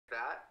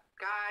that.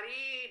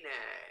 Karine.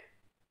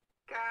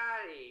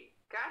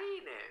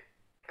 Karine.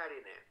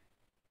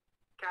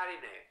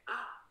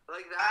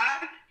 Like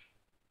that?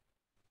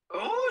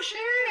 Oh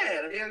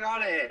shit! I think I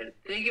got it.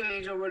 Thank you,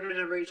 Angel, Woodward,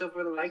 and Rachel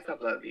for the likes. I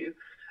love you.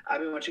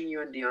 I've been watching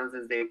you and Dion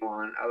since day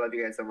one. I love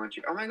you guys so much.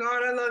 Oh my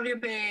god, I love you,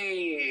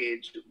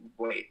 Paige.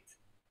 Wait.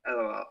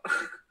 LOL.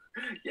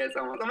 Yes,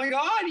 almost. Oh my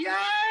god,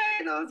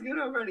 yay! That was good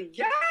already.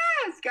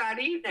 Yes!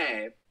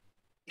 Karine.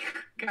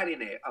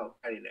 Karine. Oh,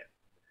 Karine.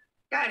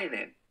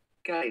 Karine.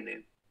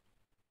 Karine.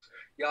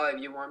 Y'all, if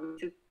you want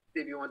to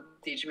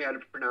teach me how to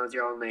pronounce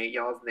y'all's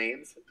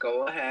names,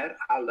 go ahead.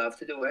 I love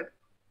to do it.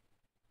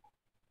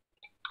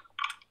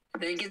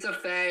 Thank you to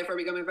Faye for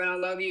becoming a friend. I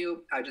love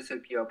you. I just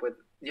hooked you up with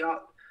y'all.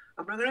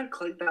 I'm not gonna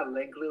click that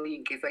link, Lily,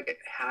 in case I get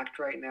hacked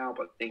right now,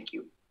 but thank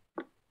you.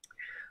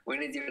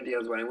 When is your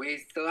deals wedding? We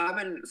still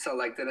haven't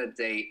selected a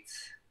date.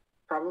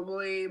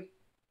 Probably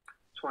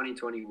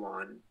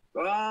 2021.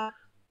 Well,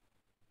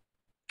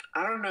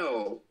 I don't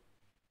know.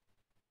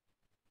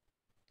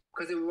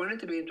 Because if we want it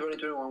to be in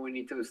 2021, we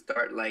need to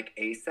start like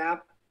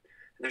ASAP.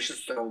 There's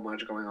just so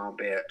much going on,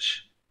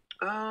 bitch.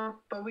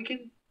 But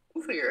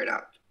we'll figure it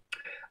out.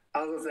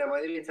 I was gonna say,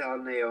 why did you tell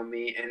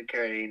Naomi and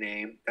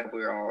Karine that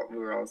we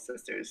were all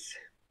sisters?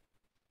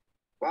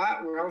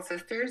 What? We're all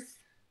sisters?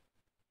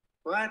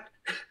 What?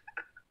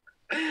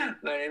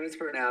 My name is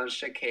pronounced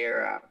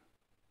Shakira.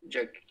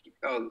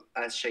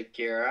 As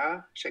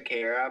Shakira,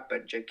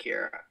 but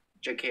Shakira,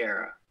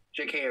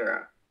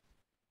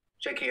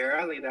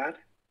 leave that.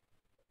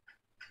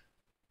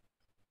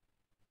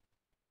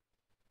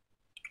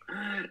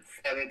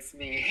 Seb, it's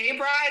me. Hey,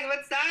 Brian,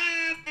 what's up?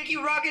 Thank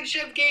you, Rocket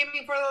Ship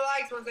Gaming, for the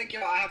likes. One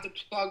second, I have to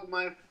plug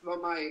my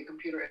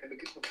computer in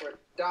before it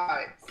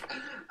dies.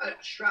 A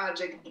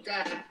tragic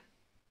death.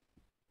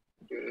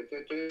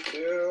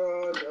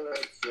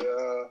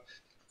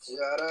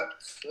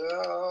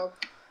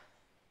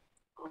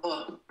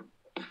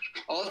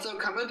 Also,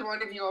 comment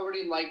one if you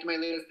already liked my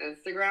latest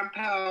Instagram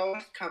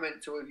post.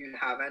 Comment two if you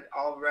haven't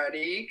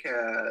already,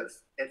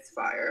 because it's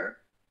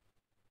fire.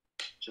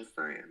 Just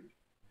saying.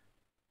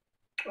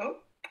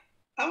 Oh.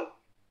 I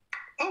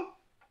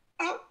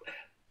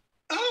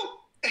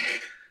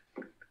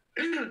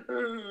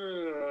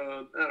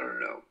don't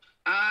know.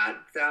 I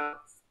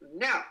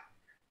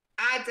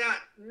don't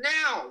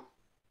know.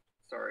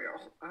 Sorry,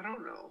 y'all. I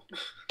don't know.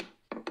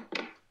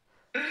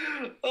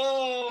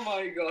 Oh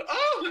my god.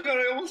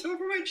 I almost fell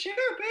from my chair,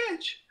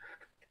 bitch.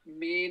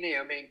 Me,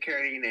 Naomi, and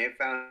Karine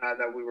found out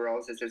that we were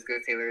all sisters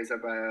because Taylor is a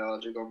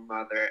biological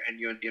mother and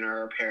you and Dina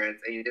are our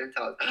parents, and you didn't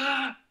tell us.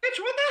 Bitch,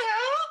 what the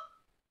hell?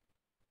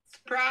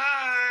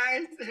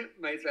 Surprise!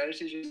 My Spanish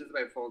teacher uses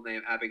my full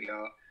name,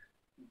 Abigail,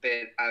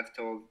 but I've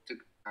told to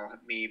call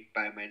me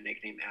by my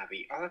nickname,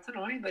 Abby. Oh, that's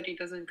annoying that he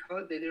doesn't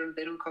call. They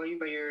don't call you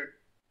by your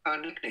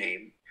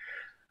nickname.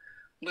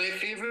 My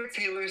favorite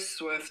Taylor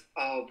Swift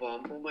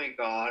album. Oh my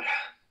god.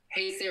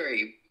 Hey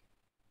Siri,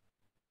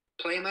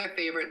 play my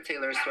favorite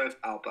Taylor Swift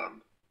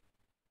album.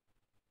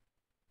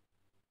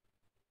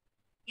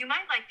 You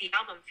might like the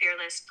album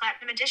Fearless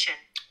Platinum Edition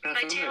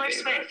by Taylor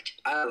Swift.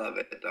 I love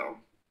it though.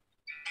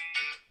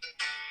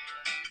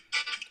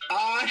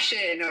 Oh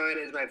shit, no, it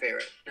is my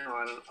favorite. No,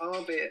 I don't.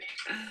 Oh, bitch.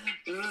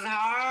 This is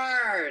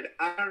hard.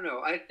 I don't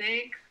know. I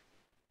think.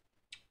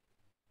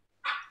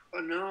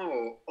 Oh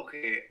no.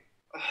 Okay.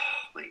 Oh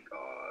my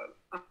god.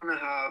 I'm gonna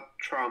have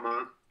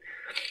trauma.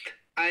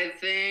 I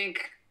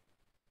think.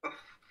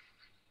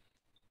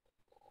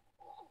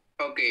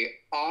 Okay,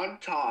 on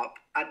top,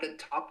 at the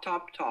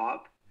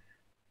top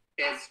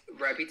is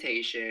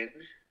Reputation.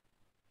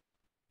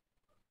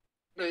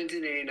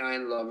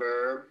 1989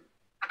 Lover.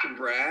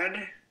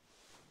 Red.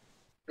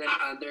 Then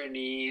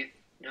underneath,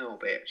 no,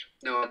 bitch.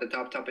 No, at the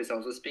top is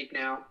also Speak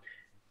Now.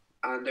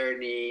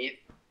 Underneath,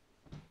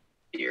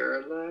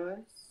 Fearless.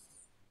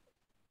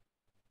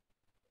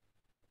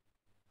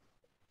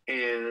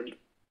 And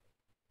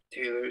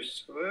Taylor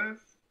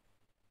Swift.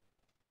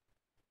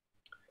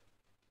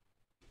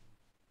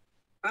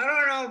 I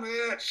don't know,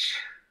 bitch.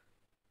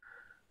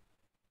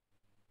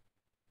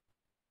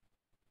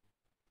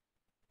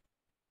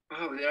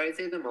 Oh, did I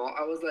say them all?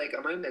 I was like,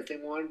 am I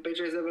missing one? Bitch,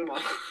 I said them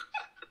all.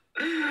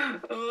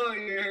 Oh,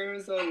 your hair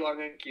is so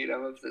long and cute.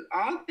 I'm obsessed.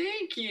 Oh,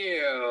 thank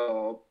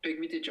you. Pick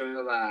me to join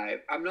the live.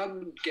 I'm not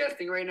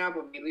guessing right now,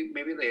 but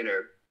maybe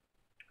later.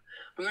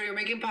 Oh my god, you're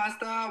making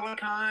pasta. What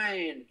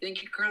kind?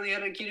 Thank you, Curly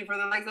Headed Cutie, for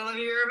the likes. I love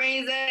you. You're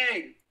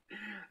amazing.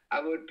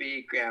 I would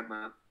be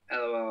Grandma.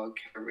 LOL.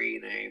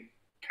 Karine.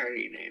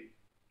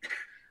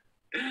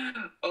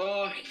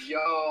 Oh,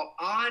 yo.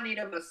 I need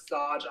a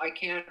massage. I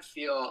can't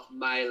feel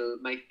my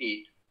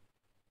feet.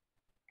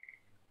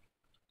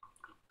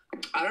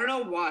 I don't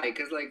know why,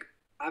 because, like,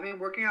 I've been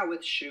working out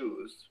with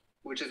shoes,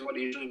 which is what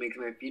usually makes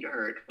my feet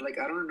hurt. Like,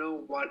 I don't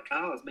know what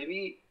else.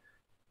 Maybe,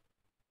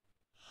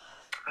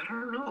 I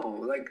don't know.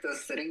 Like,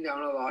 does sitting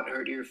down a lot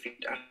hurt your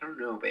feet? I don't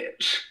know,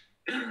 bitch.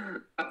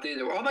 Update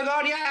the oh my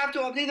god, yeah, I have to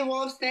update the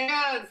wall of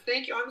stands.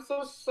 Thank you. I'm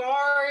so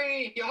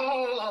sorry,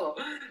 yo.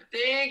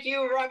 Thank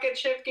you, Rocket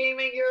Ship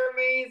Gaming. You're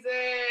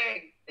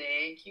amazing.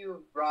 Thank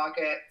you,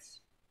 Rocket.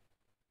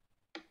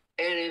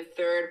 And in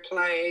third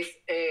place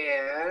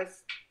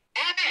is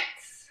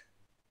Emmett.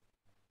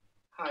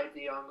 Hi,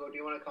 Diongo. Do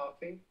you want a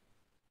coffee?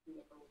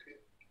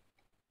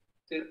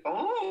 Dude,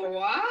 oh,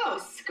 wow,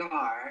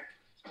 Scar.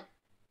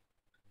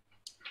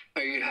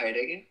 Are you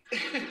hiding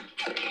it?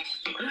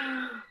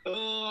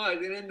 Oh, I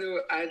didn't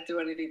do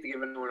anything to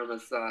give anyone a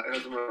massage.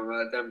 It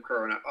was damn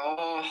corona.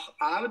 Oh,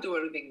 I would do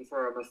anything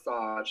for a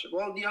massage.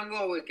 Well, Diongo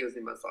always gives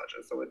me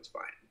massages, so it's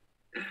fine.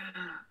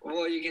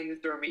 Well, you can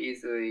throw me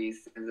easily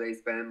since I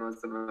spend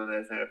most of my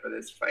last night for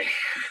this fight.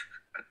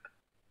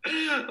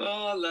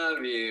 Oh,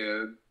 love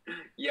you.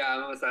 Yeah,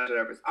 I'm a massage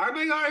therapist. Oh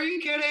my god, are you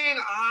kidding?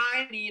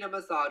 I need a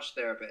massage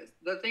therapist.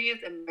 The thing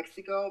is, in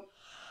Mexico,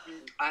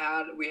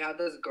 we had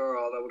this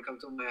girl that would come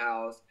to my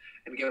house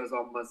and give us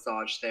all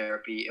massage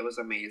therapy. It was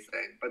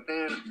amazing. But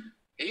then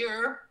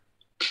here,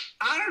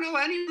 I don't know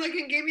anyone that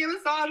can give me a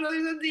massage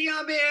other than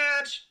Dion,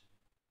 bitch.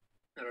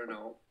 I don't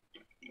know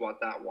what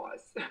that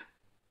was.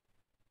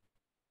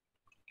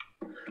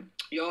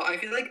 Yo, I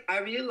feel like I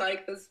really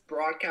like this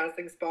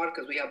broadcasting spot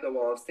because we have the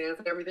wall of stands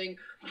and everything,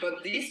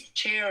 but these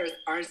chairs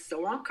are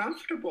so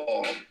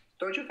uncomfortable.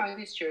 Don't you find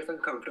these chairs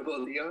uncomfortable,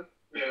 Leon?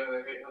 Yeah,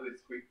 I hate how they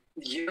squeak.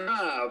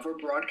 Yeah, for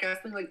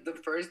broadcasting, like the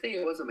first day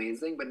it was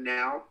amazing, but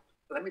now,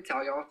 let me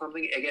tell y'all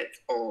something, it gets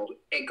old.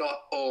 It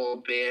got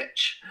old,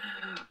 bitch.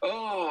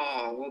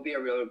 Oh, we'll be a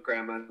real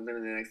grandma in the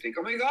next week.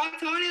 Oh my god,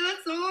 Tanya,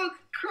 that's so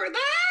exciting!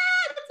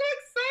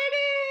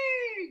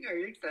 Are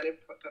you excited?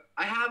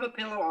 I have a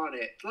pillow on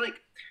it. Like,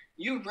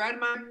 you read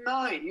my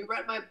mind. You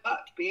read my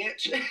butt,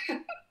 bitch.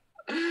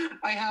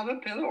 I have a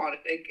pillow on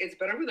it. It's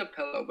better with a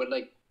pillow, but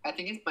like, I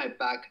think it's my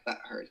back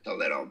that hurts a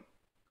little.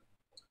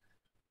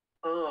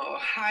 Oh,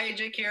 hi,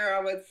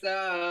 Jakira. What's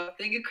up?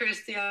 Thank you,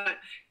 Christian.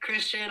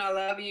 Christian, I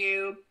love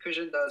you.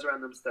 Christian does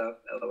random stuff.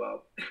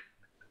 LOL.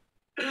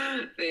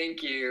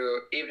 Thank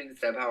you. Evening,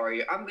 Sebb. How are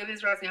you? I'm good.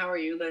 Thanks for asking. How are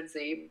you,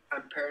 Lindsay?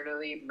 I'm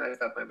permanently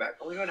messed up my back.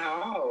 Oh my god,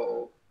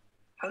 how?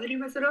 How did you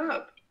mess it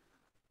up?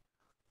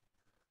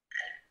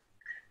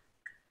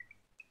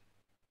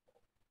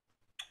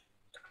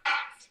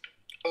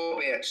 Oh,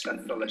 bitch,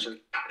 that's delicious.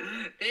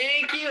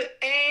 Thank you,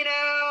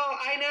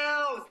 I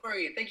know.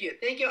 Sorry, thank you.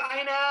 Thank you,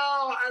 I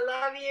know. I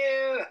love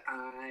you.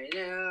 I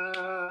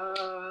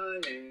know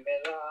you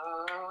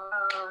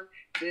belong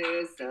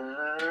to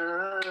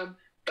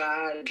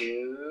somebody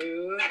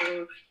new.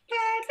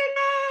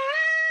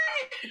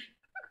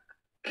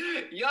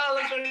 Tonight. Y'all,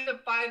 let's try to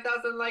get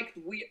 5,000 likes.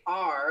 We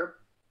are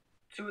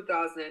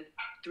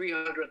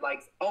 2,300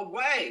 likes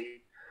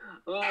away.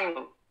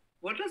 Oh,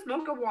 what does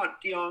Mocha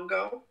want,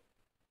 Diongo?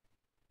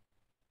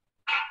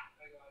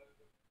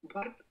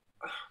 But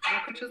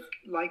Mocha just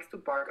likes to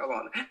bark a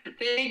lot.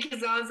 Thank you,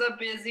 Sansa.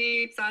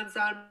 Busy.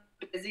 Sansa,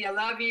 busy. I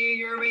love you.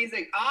 You're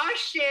amazing. Oh,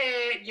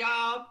 shit,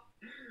 y'all.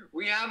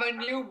 We have a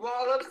new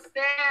wall of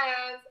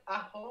stands. A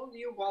whole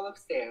new wall of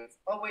stands.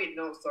 Oh, wait.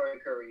 No, sorry,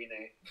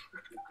 Karine.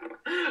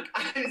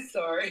 I'm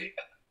sorry.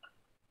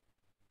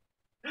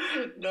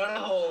 Not a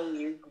whole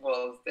new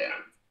wall of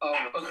stands.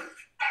 Oh, no.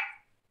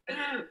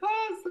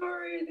 Oh,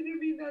 sorry. I didn't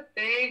mean that.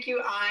 Thank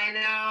you. I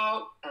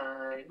know.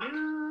 I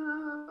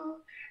know.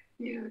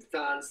 You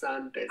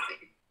sound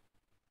busy.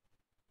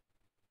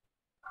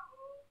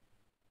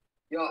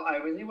 Yo, I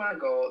really want to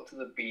go to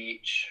the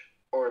beach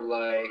or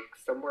like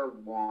somewhere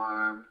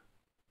warm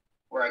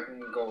where I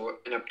can go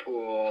in a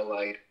pool,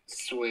 like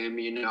swim,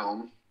 you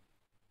know.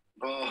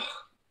 Oh,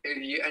 if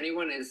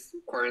anyone is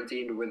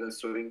quarantined with a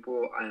swimming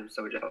pool, I am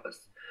so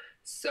jealous.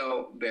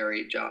 So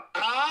very jealous.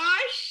 Oh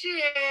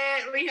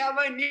shit! We have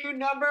a new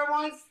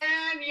 #1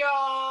 stand,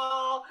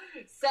 y'all.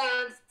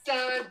 Sounds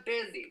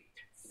busy.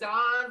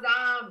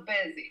 I'm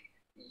busy.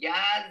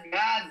 Yes,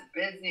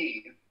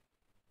 busy.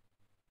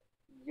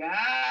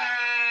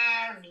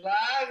 Yes,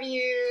 love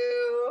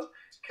you.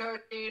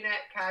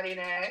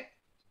 Karine.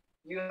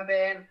 You have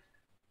been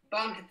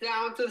bumped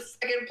down to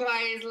second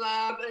place,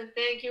 love. And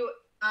thank you,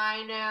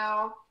 I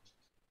know.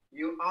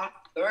 You are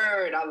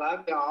third. I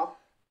love y'all.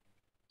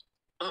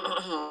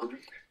 Oh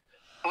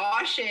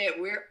shit,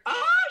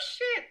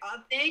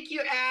 thank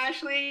you,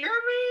 Ashley. You're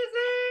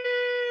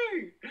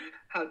amazing.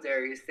 How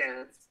dare you,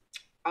 Stance?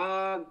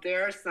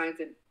 There are signs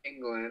in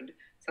England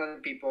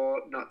telling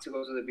people not to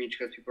go to the beach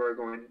because people are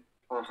going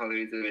on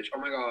holidays to the beach. Oh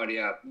my god,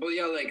 yeah. But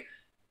yeah, like,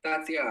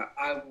 that's, yeah.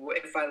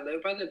 If I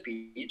lived by the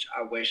beach,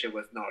 I wish it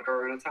was not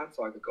Corona time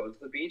so I could go to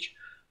the beach.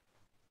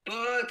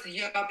 But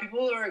yeah,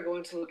 people are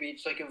going to the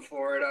beach like in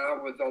Florida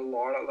with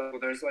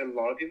there's like a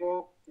lot of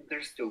people.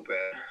 They're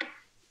stupid.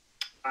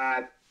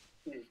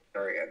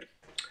 Very good.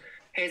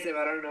 Hey, Sebb,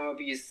 I don't know if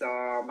you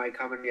saw my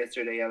comment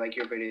yesterday. I like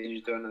your video. You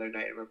should do another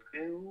night.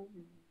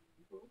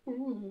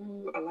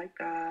 Ooh, I like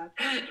that.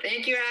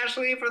 Thank you,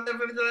 Ashley, for the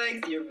 50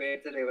 likes. Your video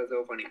today was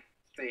so funny.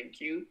 Thank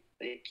you.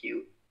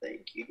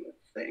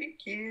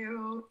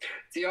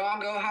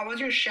 Diongo, how was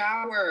your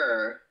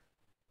shower?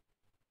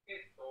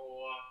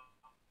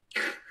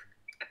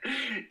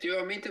 Do you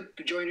want me to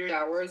join your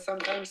shower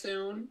sometime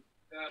soon?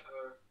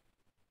 Never.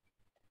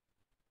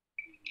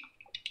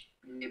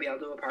 Maybe I'll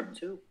do a part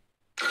 2.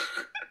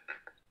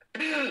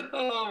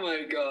 Oh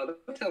my god,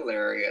 that's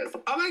hilarious.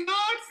 Oh my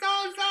god,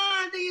 so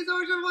sad. Thank you so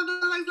much for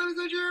the likes. That was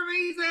such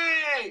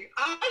amazing.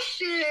 Oh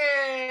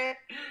shit.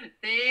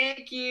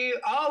 Thank you.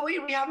 Oh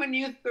wait, we have a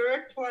new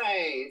third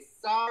place.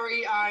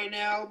 Sorry, I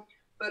know,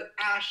 but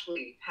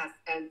Ashley has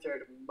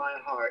entered my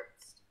heart.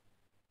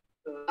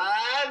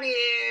 Love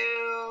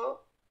you.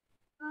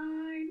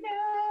 I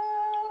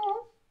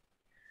know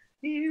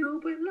you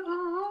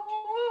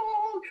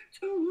belong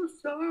to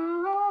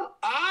some.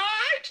 Ah,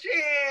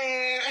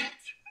 shit.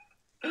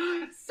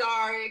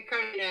 Sorry,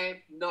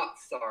 Karine. Not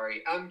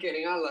sorry. I'm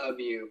kidding. I love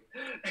you.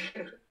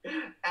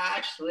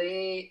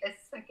 Ashley is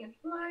second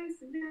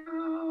place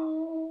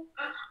now.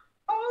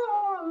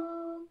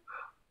 Oh,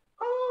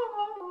 oh.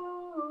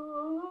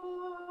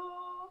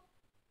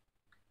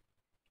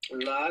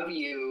 Love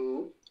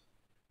you.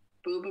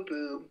 Boo, boo,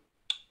 boo.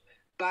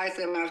 Bye,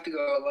 Sam. I have to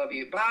go. I love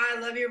you. Bye.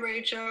 Love you,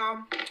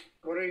 Rachel.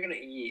 What are you going to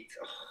eat?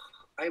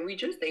 We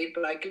just ate,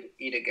 but I could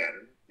eat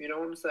again. You know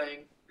what I'm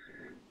saying?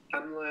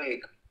 I'm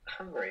like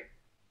hungry.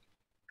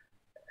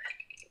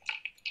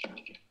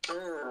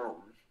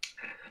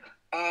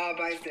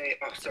 Bye, say.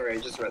 Oh, sorry, I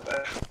just read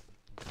that.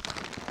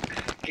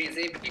 Can you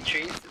say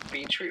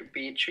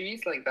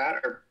Beatrice like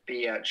that, or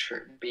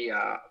Beatrice?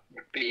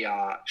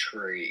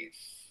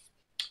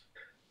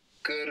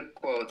 Good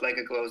quote, like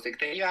a glow stick.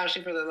 Thank you,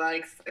 Ashley, for the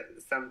likes.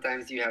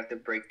 Sometimes you have to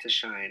break to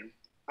shine.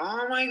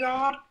 Oh my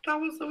god, that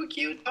was so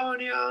cute,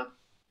 Tanya.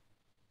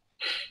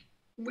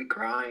 We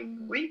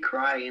crying. We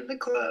cry in the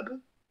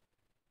club.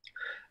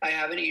 I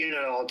haven't eaten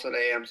at all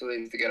today. I'm so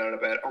lazy to get out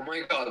of bed. Oh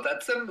my god,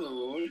 that's a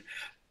mood.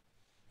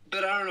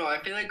 But I don't know. I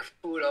feel like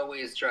food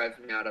always drives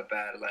me out of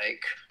bed.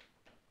 Like,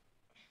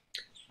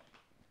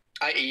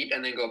 I eat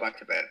and then go back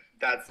to bed.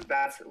 That's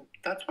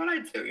what I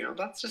do. You know,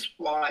 that's just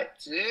what I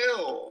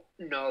do.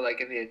 No,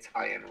 like in the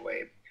Italian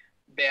way.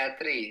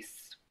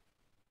 Beatrice,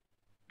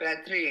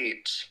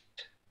 Beatrice,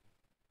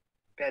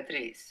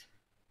 Beatrice,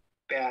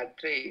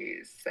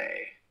 Beatrice.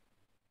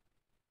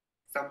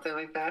 Something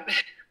like that.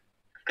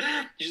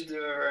 You should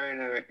do it right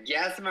now.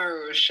 Yes,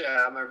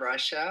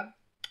 Marusha.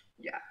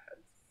 Yes.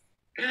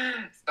 So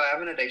I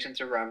have an addiction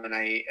to ramen.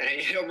 I eat.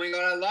 Oh my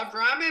god, I love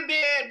ramen,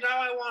 bitch. Now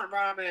I want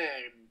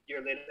ramen.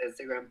 Your latest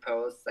Instagram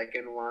post,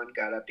 second one,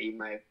 gotta be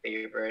my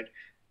favorite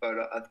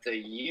photo of the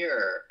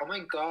year. Oh my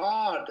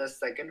god, the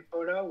second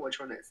photo. Which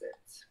one is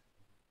it?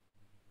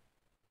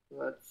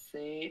 Let's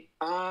see.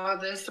 Oh,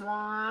 this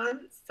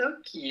one.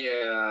 So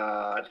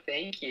cute.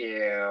 Thank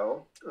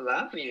you.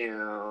 Love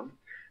you.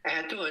 I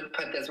had to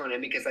put this one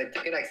in because I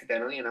took it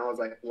accidentally and I was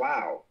like,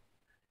 wow.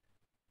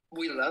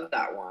 We love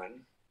that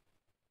one.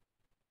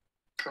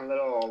 A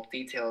little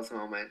details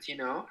moment, you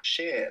know?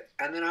 Shit.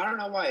 And then I don't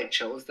know why I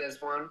chose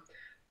this one,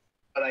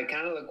 but I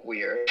kind of look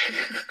weird.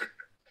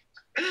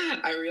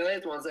 I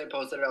realized once I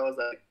posted it, I was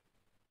like,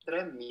 did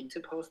I mean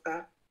to post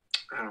that?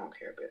 I don't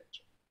care,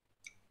 bitch.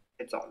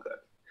 It's all good.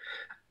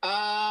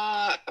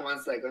 One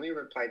sec, let me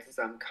reply to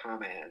some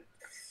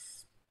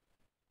comments.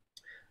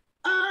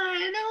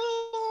 I know.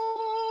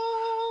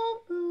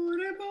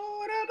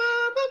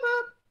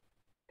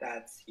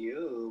 That's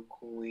you,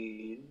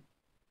 queen.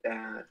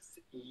 That's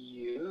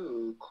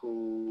you,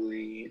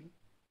 queen.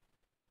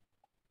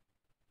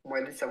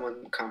 Why did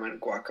someone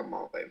comment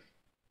guacamole?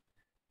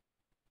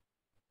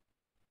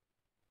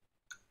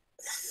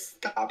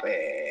 Stop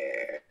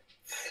it.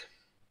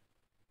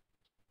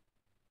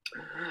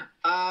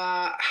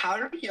 How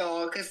do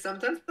y'all, because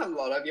sometimes a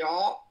lot of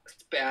y'all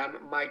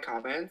spam my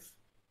comments,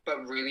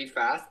 but really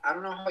fast. I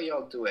don't know how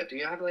y'all do it. Do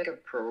you have like a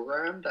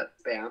program that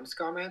spams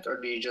comments, or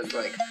do you just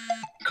like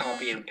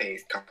copy and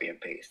paste?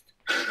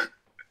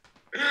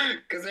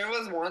 Because there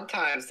was one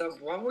time, so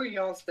what were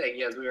y'all saying?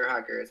 Yes, we were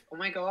hackers. Oh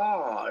my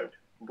god.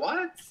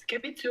 What?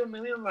 Get me to 1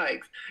 million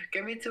likes.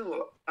 Get me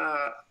to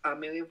 1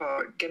 million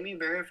followers. Get me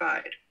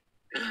verified.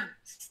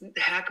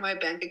 Hack my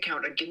bank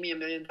account and give me $1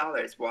 million.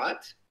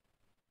 What?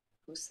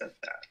 Who said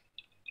that?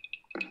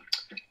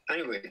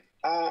 Anyway,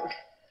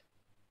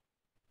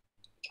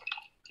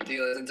 do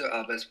you listen to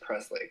Elvis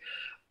Presley?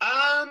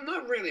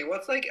 Not really.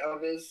 What's like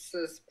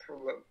Elvis's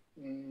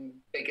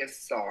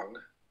biggest song?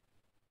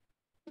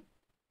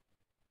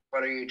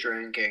 What are you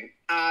drinking?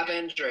 I've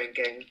been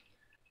drinking.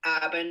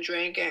 I've been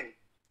drinking.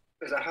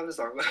 Is that how the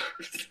song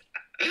goes?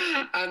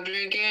 I'm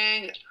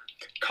drinking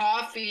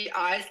coffee,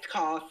 iced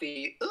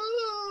coffee.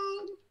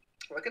 Ooh,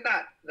 look at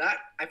that.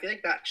 I feel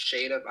like that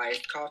shade of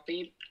iced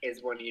coffee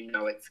is when you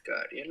know it's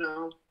good. You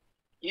know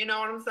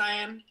what I'm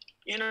saying.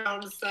 You know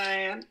what I'm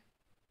saying.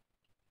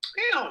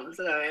 You know what I'm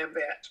saying,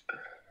 bitch.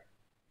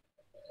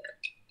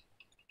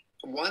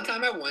 One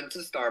time I went to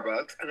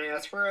Starbucks and I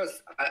asked for a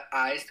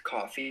iced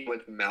coffee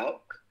with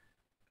milk,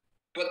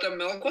 but the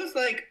milk was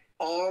like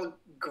all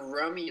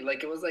grummy,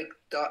 like it was like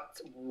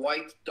dots,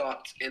 white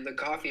dots in the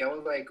coffee. I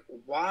was like,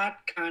 what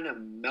kind of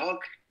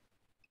milk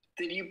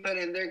did you put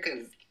in there?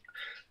 Because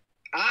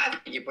I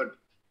think you put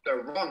the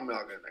wrong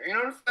milk in there. You know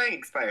what I'm saying?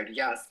 Expired.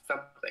 Yes,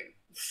 something.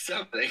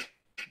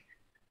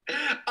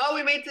 Oh,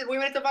 we made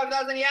it to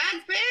 5,000. Yes,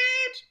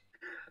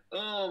 bitch.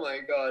 Oh my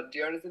god,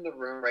 Dion is in the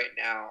room right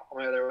now. Oh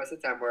my god, there was a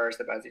time where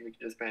Sebastian could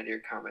just ban your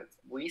comments.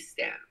 We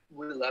stand.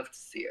 We love to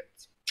see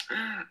it.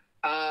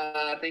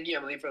 Thank you,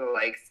 Emily, for the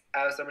likes. I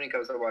have so many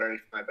cups of water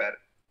next to my bed.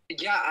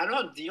 Yeah, I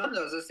know Dion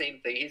does the same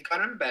thing. He's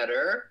gotten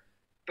better,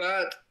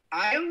 but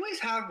I always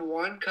have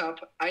one cup.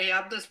 I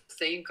have the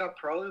same cup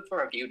probably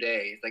for a few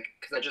days, like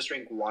because I just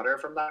drink water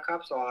from that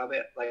cup, so I'll have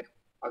it like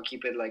I'll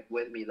keep it like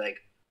with me like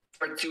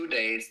for 2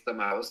 days the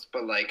most,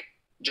 but like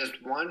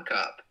just one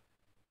cup.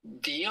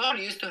 Dion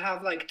used to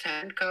have like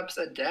 10 cups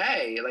a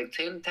day, like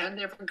 10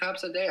 different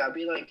cups a day. I'd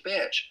be like,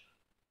 bitch.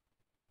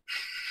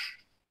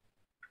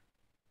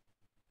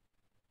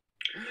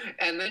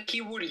 And then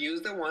he would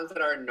use the ones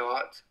that are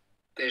not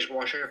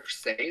dishwasher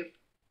safe,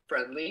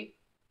 friendly.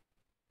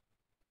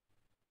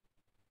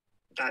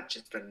 That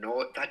just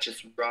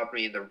rubbed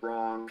me in the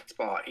wrong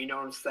spot. You know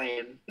what I'm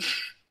saying?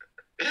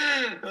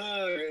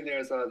 Oh,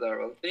 you're so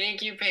adorable.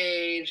 Thank you,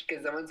 Paige.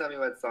 Can someone tell me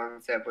what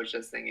song Seb was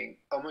just singing?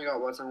 Oh my god,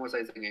 what song was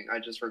I singing? I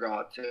just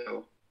forgot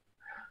too.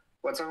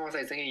 What song was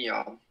I singing,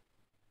 y'all?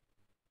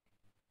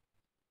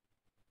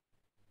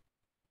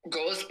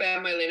 Go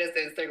spam my latest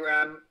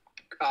Instagram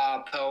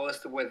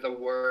post with the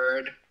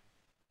word.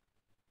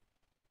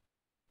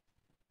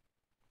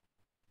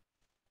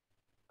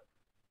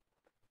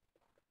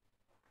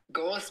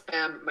 Go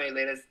spam my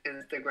latest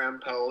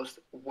Instagram post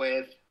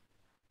with.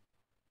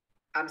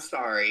 I'm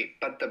sorry,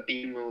 but the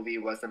B movie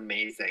was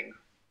amazing.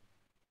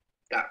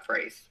 That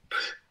phrase.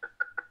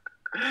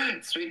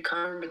 Sweet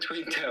corn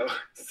between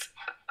toes.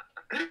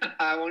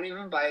 I won't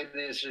even buy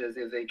dishes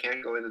if they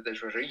can't go in the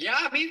dishwasher.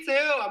 Yeah, me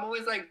too. I'm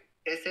always like,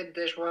 is it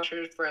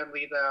dishwasher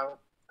friendly though?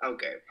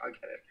 Okay, I'll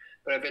get it.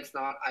 But if it's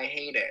not, I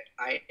hate it.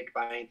 I hate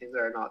buying things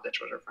that are not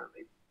dishwasher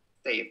friendly.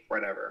 Safe,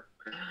 whatever.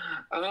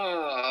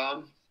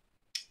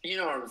 You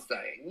know what I'm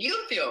saying.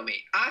 You feel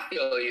me. I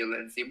feel you,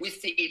 Lindsay. We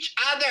see each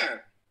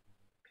other.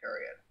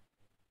 Period.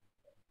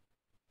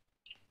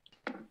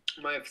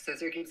 My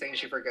sister keeps saying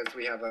she forgets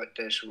we have a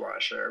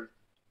dishwasher.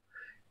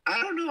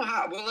 I don't know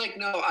how. Well, like,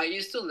 no, I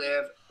used to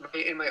live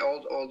in my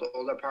old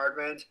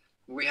apartment.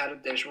 We had a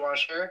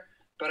dishwasher,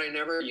 but I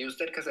never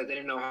used it because I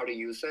didn't know how to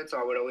use it. So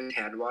I would always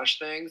hand wash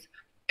things.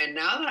 And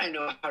now that I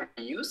know how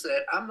to use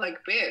it, I'm like,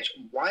 bitch,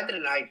 why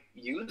didn't I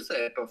use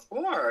it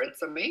before?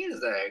 It's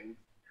amazing.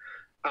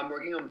 I'm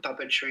working on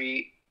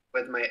puppetry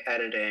with my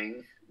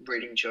editing,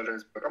 reading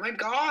children's book. Oh my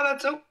god,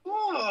 that's so cool!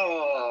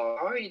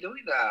 How are you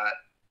doing that?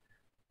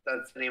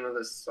 That's the name of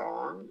the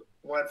song.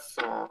 What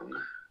song?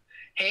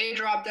 Hey,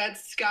 Drop Dead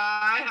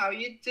Sky, how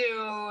you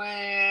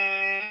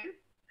doing?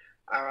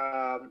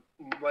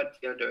 What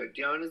Dion doing?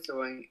 Dion is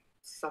doing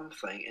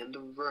something in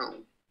the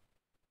room.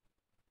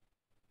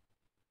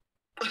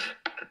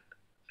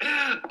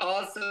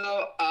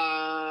 Also,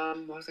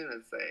 what was I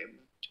gonna say?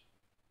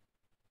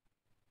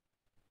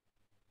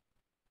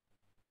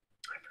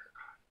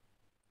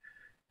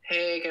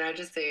 Hey, can I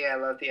just say I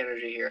love the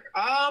energy here?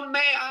 Oh,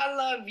 May, I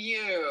love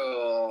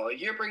you.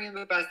 You're bringing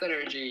the best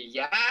energy.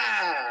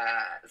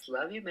 Yes.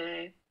 Love you,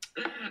 May.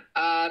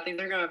 Things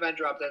are gonna event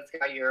drop that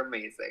sky. You're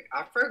amazing.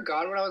 I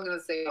forgot what I was gonna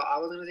say. I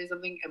was gonna say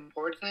something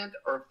important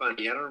or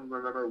funny. I don't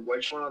remember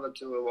which one of the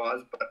two it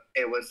was, but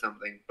it was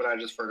something. But I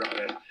just forgot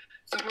it.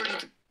 So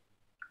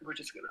we're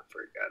just gonna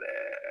forget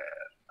it.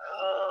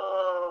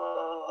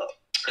 Oh.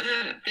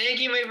 Thank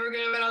you, my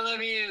program, and I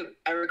love you.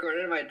 I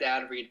recorded my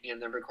dad reading and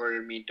then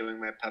recorded me doing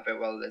my puppet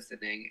while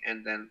listening.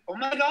 And then, oh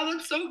my god,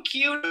 that's so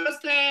cute,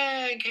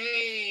 Justin!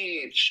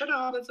 Kate, shut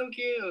up, that's so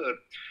cute.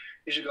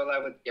 You should go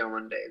live with Dion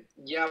one day.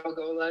 Yeah, we'll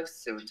go live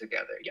soon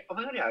together. Yeah, oh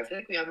my god, yeah, I feel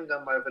like we haven't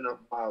gone live in a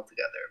while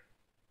together.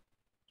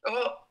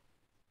 Oh,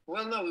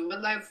 well, no, we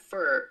went live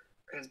for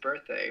his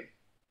birthday.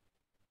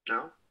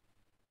 No?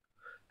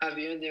 Have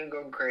you and Dion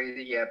gone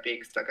crazy yet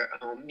being stuck at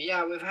home?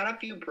 Yeah, we've had a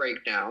few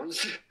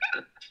breakdowns.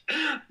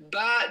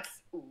 But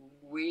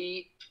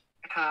we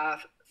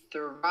have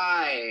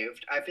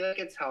thrived. I feel like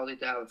it's healthy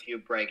to have a few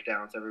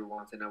breakdowns every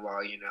once in a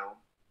while, you know.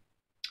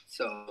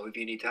 So if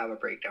you need to have a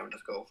breakdown,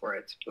 just go for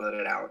it. Let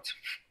it out.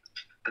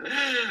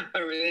 I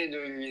really enjoy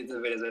your music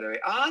videos, by the way.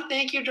 Oh,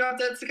 thank you, Drop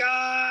Dead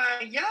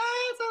Sky. Yes,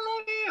 I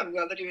love you. I'm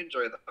glad that you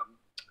enjoy them.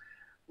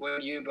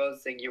 When you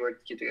both sing, you were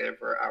together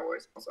for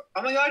hours. Also,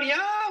 oh my god,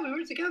 yeah, we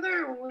were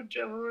together. We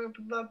were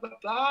blah blah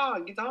blah.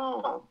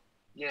 Guitar.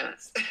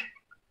 Yes.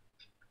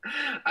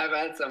 I've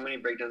had so many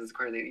breakdowns this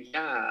quarantine.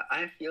 Yeah,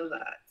 I feel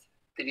that.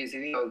 Did you see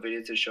the old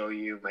video to show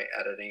you my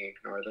editing?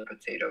 Ignore the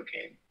potato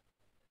came.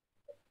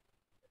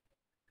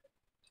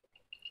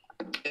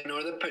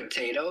 Ignore the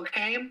potato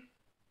came?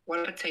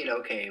 What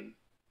potato came?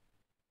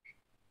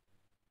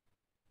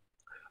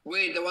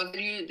 Wait, the one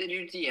that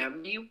you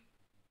DM me?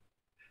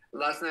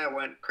 Last night I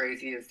went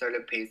crazy and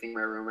started pacing my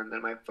room, and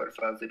then my foot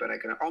fell asleep, and I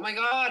couldn't. Oh my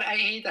god, I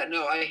hate that.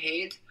 No, I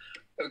hate.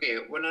 Okay,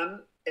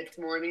 it's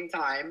morning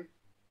time.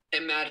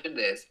 Imagine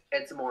this.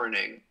 It's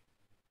morning.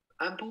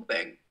 I'm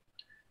pooping.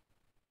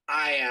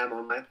 I am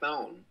on my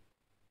phone.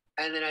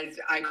 And then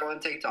I go on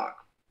TikTok.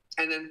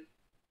 And then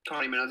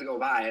 20 minutes go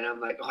by, and I'm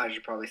like, oh, I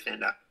should probably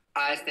stand up.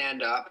 I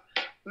stand up.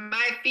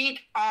 My feet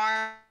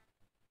are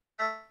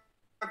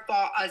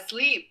fall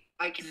asleep.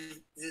 I can,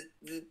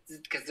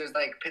 because there's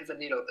like pins and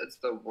needles. It's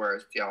the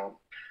worst,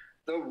 y'all.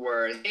 The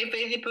worst. Hey,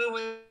 Faithy Poo,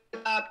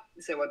 what's up?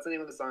 Say, what's the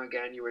name of the song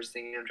again you were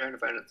singing? I'm trying to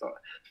find it.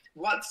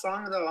 What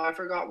song, though? I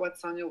forgot what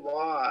song it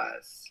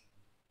was.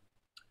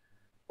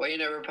 Well, you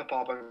never pop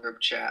up on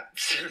group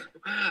chats.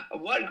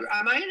 What?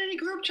 Am I in any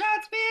group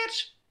chats,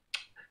 bitch?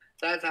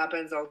 That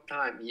happens all the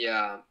time.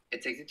 Yeah.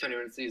 It takes you 20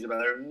 minutes to use the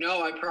bathroom.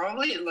 No, I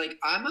probably, like,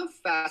 I'm a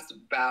fast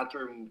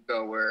bathroom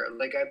goer.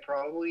 Like, I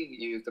probably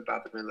use the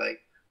bathroom in, like,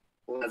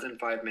 less than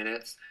 5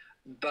 minutes.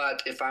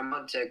 But if I'm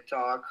on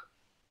TikTok,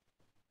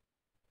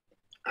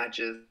 I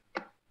just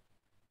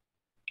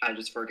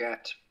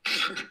forget.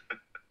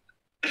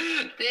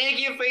 Thank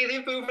you,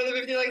 Faithy Poo, for the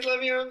 50 likes.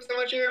 Love you so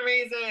much. You're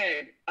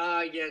amazing.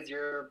 Yes,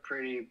 you're a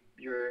pretty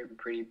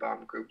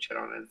bomb group chat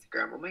on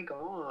Instagram. Oh my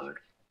god.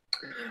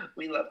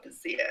 We love to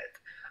see it.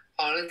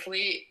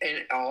 Honestly,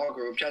 in all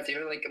group chats,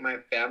 even like in my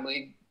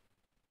family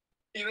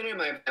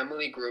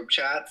group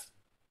chats,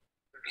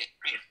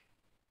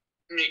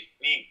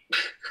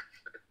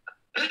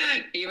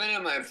 even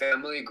in my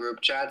family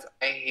group chats,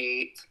 I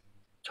hate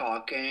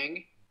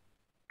talking.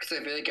 Because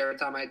I feel like every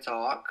time I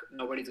talk,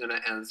 nobody's going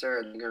to answer.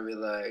 And they're going to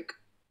be like,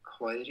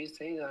 why did you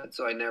say that?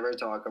 So I never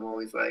talk. I'm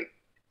always like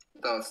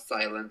the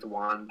silent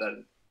one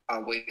that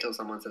I'll wait till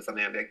someone says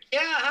something. I'll be like, yeah,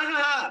 ha,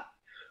 ha, ha.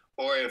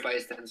 Or if I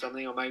send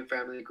something on my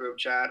family group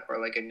chat or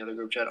like any other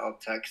group chat, I'll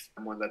text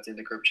someone that's in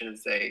the group chat and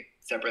say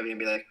separately and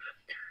be like,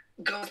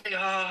 go say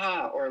ha, ha,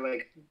 ha. Or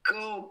like,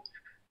 go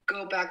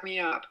back me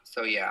up.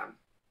 So yeah.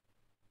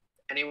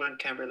 Anyone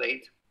can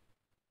relate?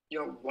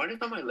 Yo, what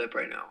is on my lip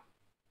right now?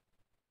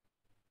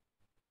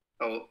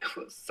 Oh, it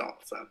was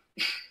salsa.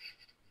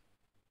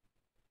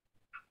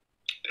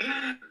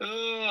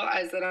 Oh,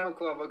 I said I'm a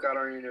cool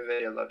avocado in your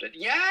video. Loved it.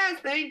 Yes,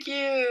 thank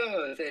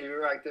you. Say you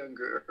were active in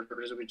group.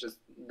 We just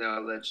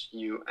knowledge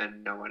you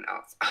and no one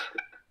else.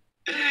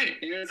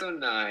 You're so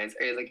nice.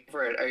 Are you looking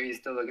for it? Are you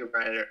still looking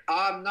for it?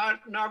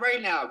 Not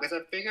right now because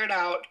I figured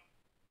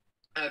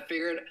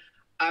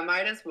I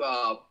might as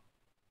well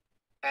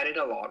edit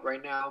a lot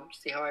right now.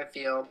 See how I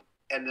feel,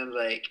 and then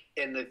like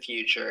in the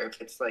future,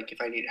 if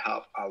I need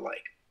help, I'll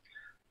like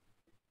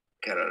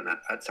get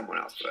at someone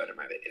else to edit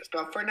my videos.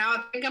 But for now,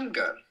 I think I'm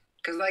good.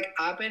 Because, like,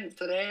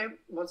 today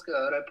was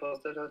good. I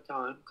posted on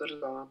time. Good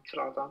as on.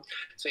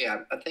 So,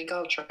 yeah, I think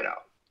I'll try it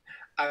out.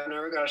 I've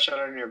never got a shout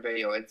out in your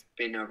video. It's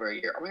been over a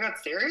year. Oh my god,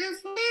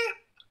 seriously?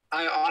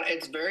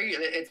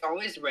 It's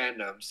always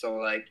random. So,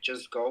 like,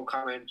 just go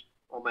comment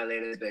on my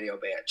latest video,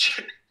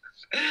 bitch.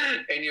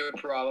 And you'll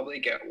probably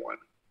get one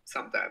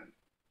sometime.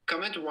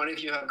 Comment one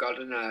if you have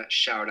gotten a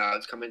shout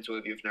out. Comment two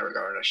if you've never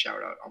gotten a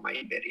shout out on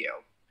my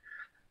video.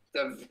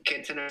 The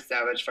kitten are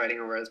savage fighting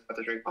over his spot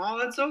to drink. Oh,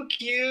 that's so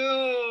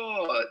cute.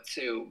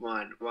 2,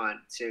 1,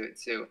 1, 2,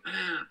 2.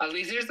 At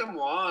least there's some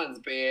wands,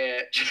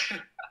 bitch.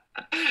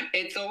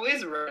 It's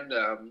always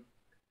random.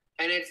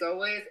 And it's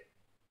always...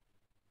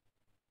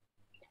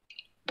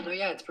 No,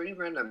 yeah, it's pretty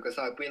random. Because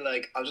I'll be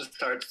like, I'll just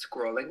start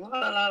scrolling. La,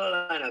 la, la,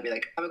 la, and I'll be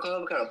like, I'm a cool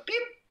avocado.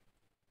 Beep,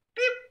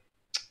 beep.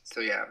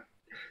 So, yeah.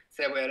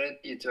 So we added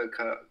you to a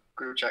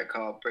group chat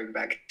call, Bring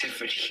Back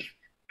Tiffany.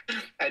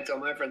 I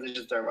told my friends I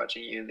should start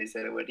watching you, and they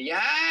said it would.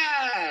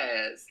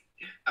 Yes.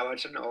 I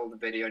watched an old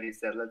video, and he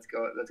said, "Let's get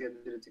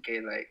into the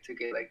 2K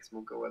like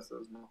Smoke was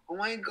so small." Oh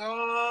my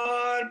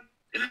god.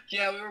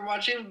 Yeah, we were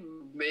watching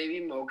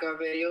baby mocha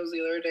videos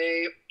the other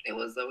day. It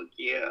was so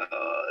cute.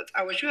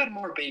 I wish we had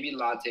more baby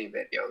latte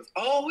videos.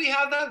 Oh, we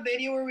have that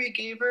video where we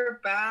gave her a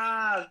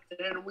bath,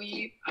 didn't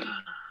we?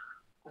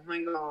 Oh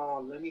my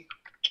god, let me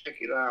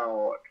check it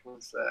out.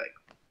 One sec.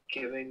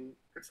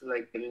 It's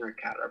like giving her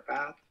cat a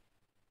bath.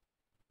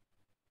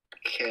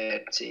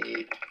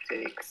 Kitty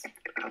takes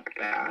a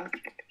bath.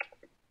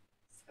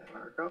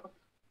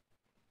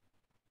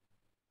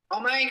 Oh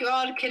my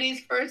god,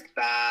 Kitty's first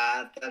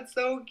bath. That's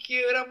so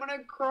cute. I'm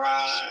gonna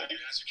cry. Show you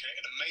how to create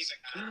an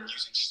amazing app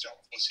using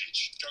stock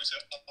footage. Go to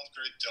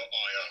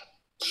upgrid.io.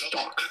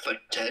 Stock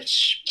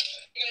footage.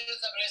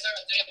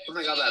 Oh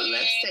my god, that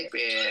lipstick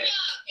bit.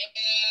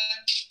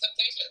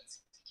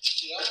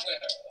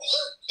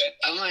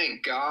 Oh my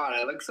god,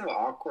 I look so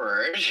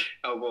awkward.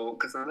 Oh well,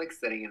 because I'm like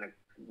sitting in a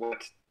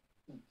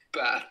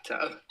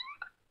bathtub.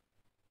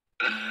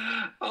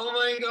 Oh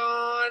my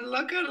god,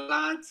 look at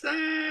Latte!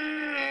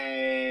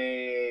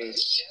 Yeah,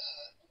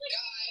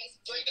 guys,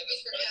 bring up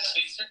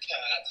Mr.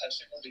 Cat.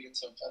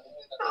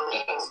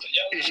 Oh,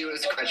 she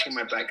was scratching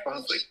my back. I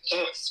was like,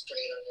 oh.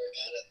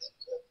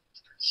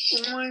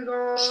 Oh my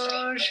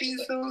god, she's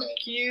so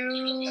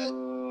cute.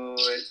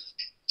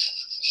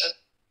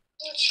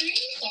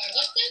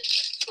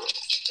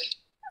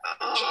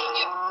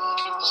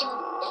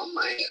 Oh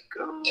my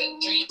god.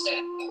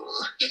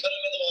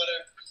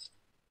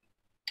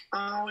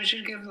 Oh, we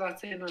should give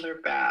Latte another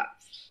bath.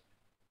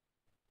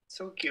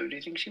 So cute. Do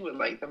you think she would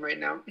like them right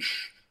now?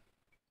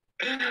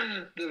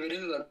 The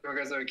videos of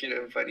are so cute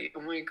and funny.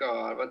 Oh my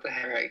god, what the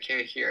heck? I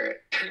can't hear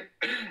it.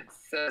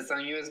 So the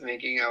song you was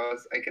making,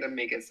 I could have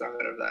made a song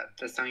out of that.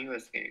 The song you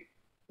was singing.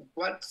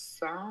 What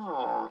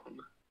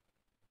song?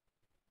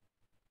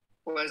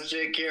 Was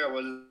J. Kira?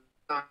 Was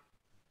it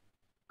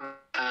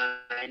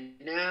I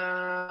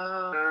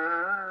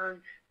know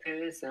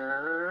there's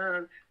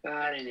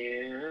somebody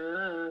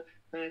new,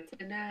 but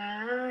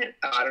tonight.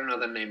 Oh, I don't know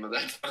the name of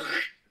that song.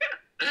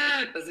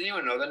 Does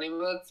anyone know the name of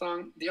that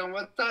song? Dion,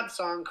 what's that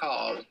song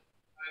called?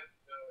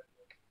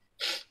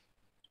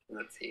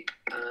 Let's see.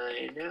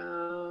 I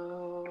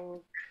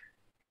know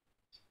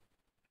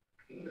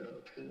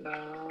you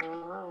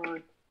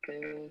belong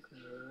to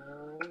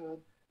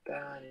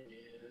somebody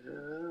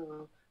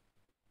new.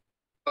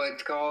 Oh,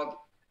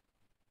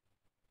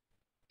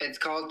 it's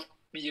called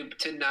You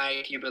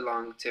Tonight You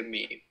Belong to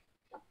Me.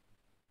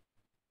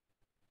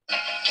 I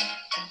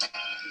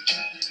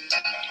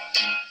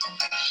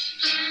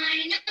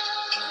know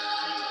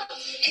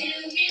you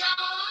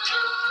belong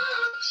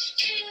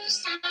to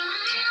somebody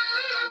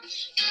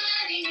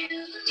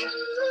new,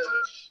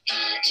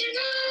 but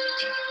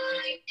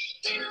tonight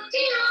you belong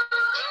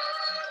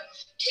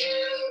to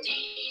me.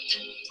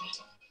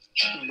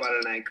 What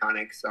an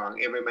iconic song.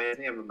 It reminds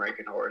me of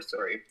American Horror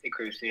Story. It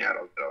creeps me out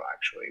a little,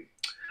 actually.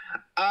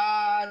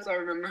 So I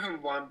remember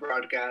one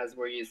broadcast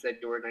where you said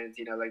you were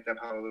 19. I looked up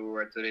how old we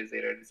were 2 days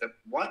later and said,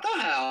 what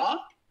the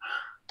hell?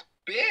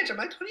 Bitch, am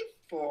I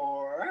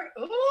 24?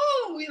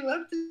 Ooh, we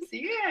love to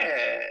see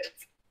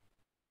it.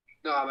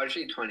 No, I'm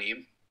actually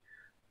 20.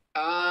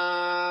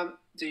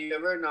 Do you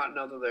ever not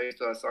know the lyrics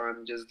to a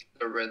song, just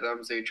the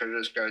rhythm, so you try to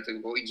describe it to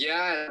Google?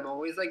 Yeah, I'm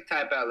always like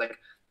type out like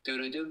do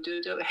do do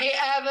do do. Hey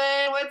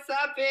Evan, what's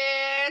up,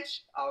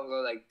 bitch? I'll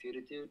go like do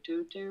do do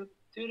do do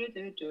do do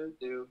do do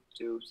do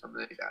do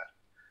something like that.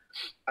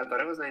 I thought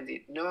it was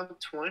 19. No, I'm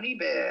 20,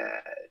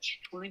 bitch.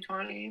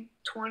 2020,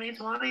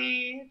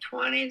 2020,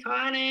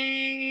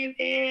 2020,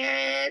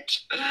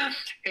 bitch.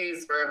 Hey,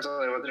 Sperm,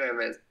 what did I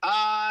miss?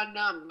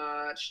 Not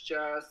much.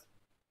 Just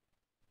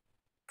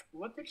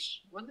what did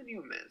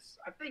you miss?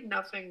 I think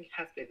nothing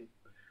has been.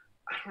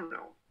 I don't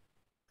know.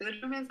 Did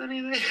you miss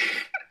anything?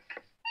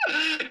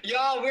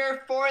 Yo,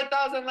 we're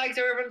 4,000 likes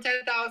away from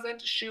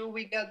 10,000. Should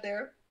we get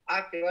there?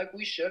 I feel like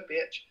we should,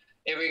 bitch.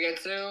 If we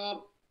get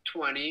to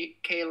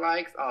 20K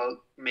likes,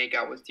 I'll make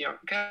out with Dion.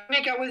 Can I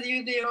make out with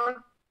you,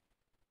 Dion?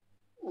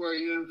 Or are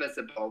you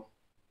invisible?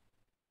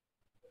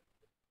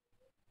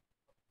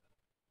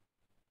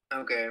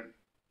 Okay.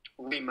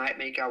 We might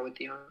make out with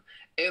Dion.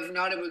 If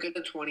not, if we get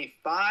to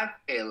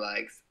 25K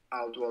likes,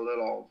 I'll do a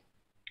little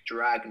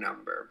drag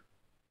number.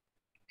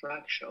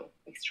 Drag show.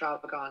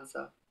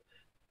 Extravaganza.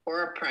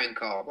 Or a prank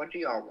call. What do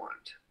y'all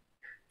want?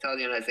 Tell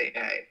Dion I say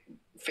hey.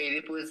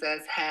 Fady Poo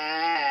says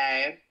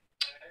hey.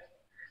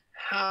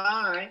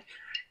 Hi.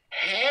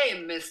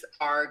 Hey, Miss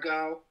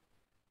Argo.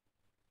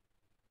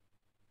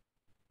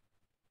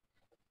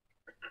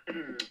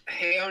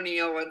 Hey,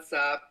 O'Neill, what's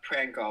up?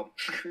 Prank call.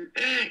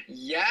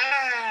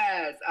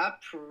 Yes, a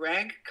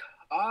prank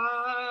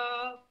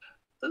call.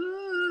 Ooh,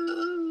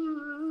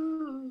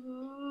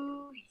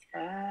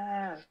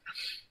 yeah.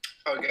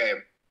 Okay.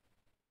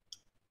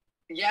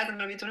 Yes, I'm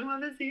gonna be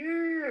 21 this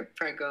year.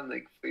 Prank call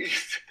Nick,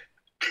 please.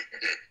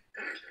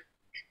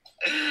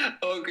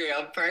 Okay,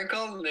 I'll prank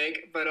call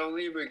Nick, but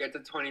only if we get to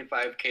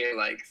 25K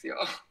likes,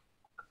 y'all.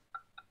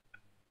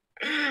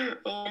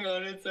 Oh my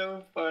god, it's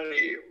so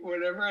funny.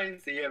 Whenever I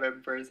see him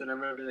in person, I'm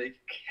gonna be like,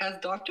 has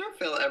Dr.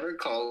 Phil ever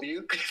called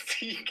you? Because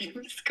he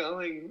keeps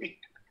calling me.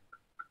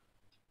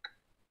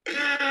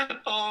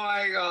 Oh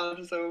my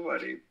god, so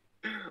funny.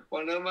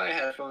 One of my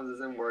headphones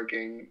isn't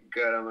working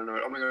good. I'm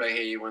annoyed. Oh my god, I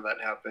hate when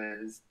that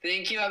happens.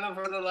 Thank you, Evan,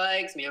 for the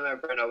likes. Me and my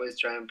friend always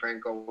try and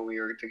prank call when we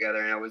were together,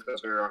 and it always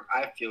goes very wrong.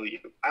 I feel you.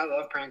 I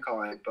love prank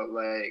calling, but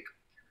like,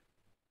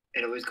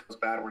 it always goes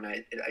bad when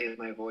I use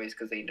my voice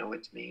because they know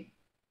it's me.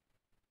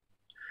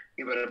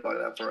 You better plug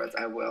that for us.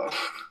 I will.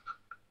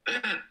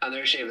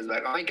 Other shave is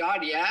back. Oh my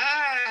god,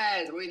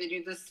 yes! Wait, did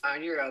you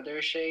design your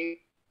other shave?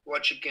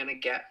 What you gonna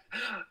get?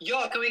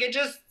 Yo, can we get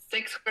just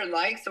 600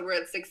 likes so we're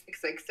at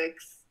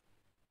 6666?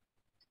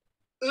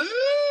 Ooh,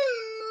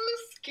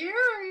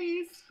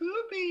 scary,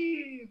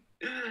 spoopy.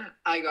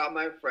 I got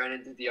my friend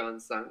into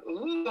Dion's song.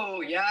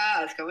 Ooh,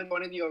 yes. Comment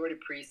one of you already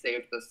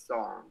pre-saved the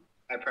song.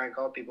 I prank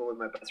call people with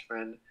my best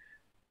friend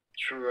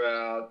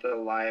throughout the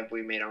live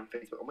we made on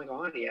Facebook. Oh my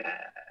god, yes.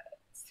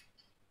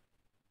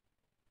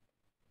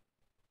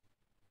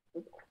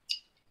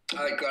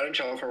 I got in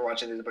trouble for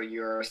watching this, but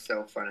you're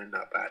so fun and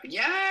not bad.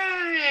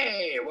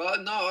 Yay! Well,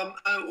 no,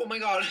 oh my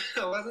god,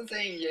 I wasn't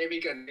saying yay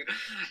because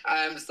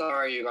I'm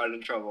sorry you got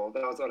in trouble.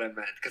 That was what I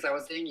meant. Because I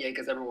was saying yay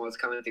because everyone was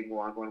commenting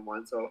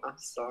 111, so I'm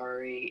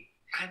sorry.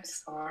 I'm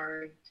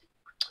sorry.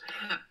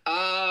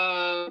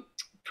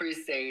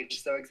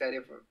 Pre-stage, so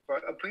excited for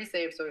a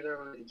pre-save. So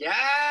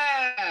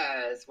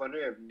yes! Wonder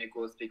if Nick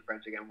will speak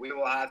French again. We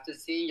will have to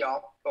see,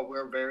 y'all, but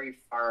we're very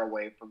far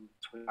away from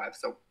 25,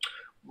 so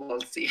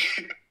we'll see.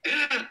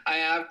 I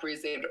have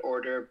pre-saved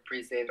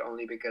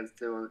only because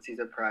to see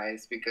the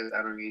price because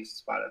I don't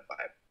use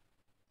Spotify.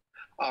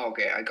 Oh,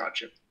 okay, I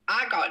got you.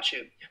 I got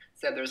you.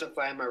 Said there's a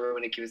fly in my room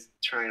and it keeps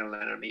trying to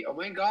land on me. Oh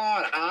my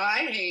god,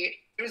 I hate.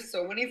 There's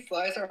so many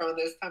flies around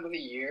this time of the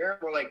year.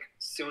 Where like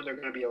soon there are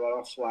gonna be a lot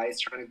of flies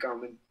trying to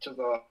come into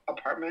the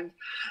apartment.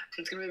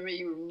 It's gonna make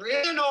me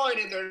really annoyed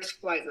if there's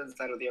flies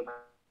inside of the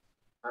apartment.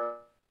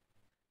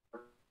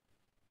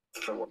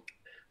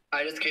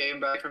 I just came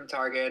back from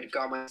Target,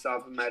 got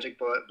myself a magic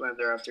bullet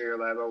blender after your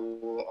live.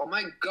 Oh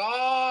my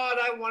god,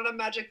 I want a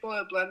magic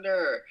bullet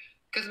blender!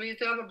 Because we used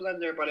to have a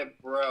blender, but it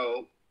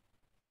broke.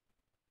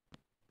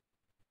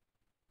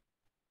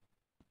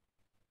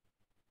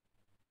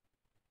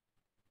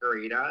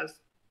 Margaritas.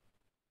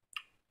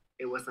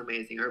 It was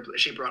amazing.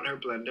 She brought her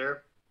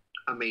blender.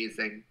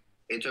 Amazing.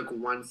 It took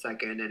 1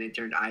 second and it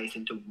turned ice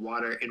into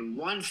water in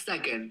 1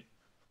 second.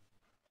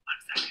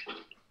 1 second.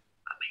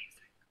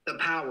 Amazing. The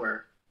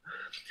power.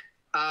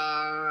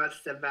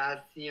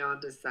 Sebastian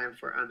design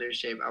for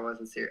undershape. I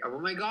wasn't serious. Oh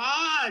my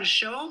god,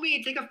 show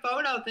me. Take a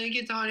photo. Thank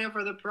you, Tanya,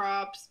 for the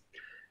props.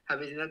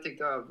 Have you seen that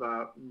TikTok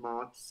of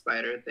moth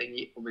spider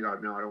thingy? Oh my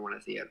god, no, I don't want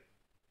to see it.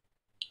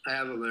 I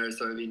have a letter,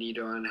 so if you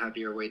need one, have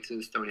your way to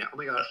Estonia. Oh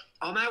my god,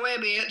 on my way,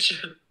 bitch.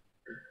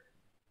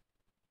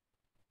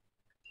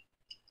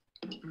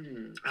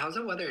 How's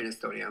the weather in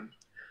Estonia?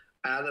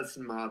 I had this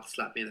moth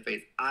slap me in the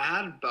face. I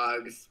had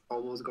bugs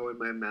almost go in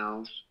my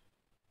mouth.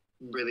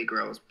 Really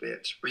gross,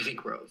 bitch. Really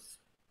gross.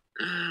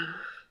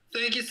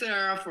 Thank you,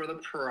 Sarah, for the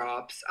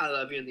props. I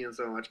love you, Neil,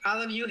 so much. I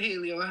love you,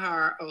 Haley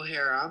O'Hara.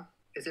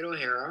 Is it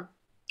O'Hara?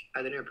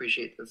 I didn't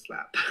appreciate the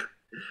slap.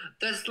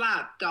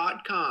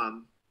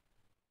 Theslap.com.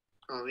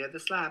 Oh, we have the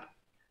slap.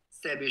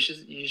 Seb, you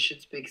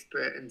should speak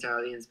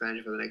entirely in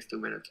Spanish for the next 2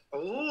 minutes.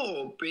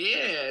 Oh,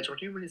 bitch. What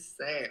do you want to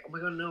say? Oh my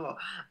god, no.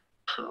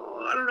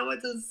 Oh, I don't know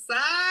what to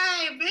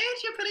say.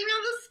 Bitch, you're putting me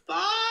on the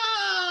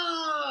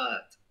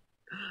spot.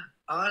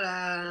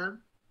 Hola.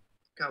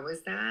 ¿Cómo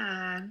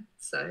están?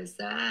 Soy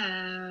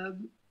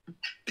Seb.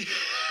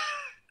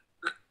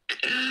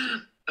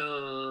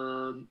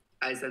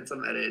 I sent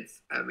some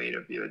edits I made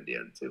of you and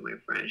Dan to my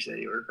friends that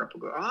you were a couple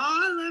ago. Oh,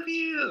 I love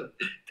you.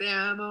 Te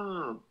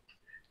amo.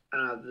 I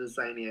don't have the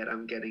design yet.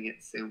 I'm getting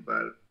it soon,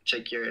 but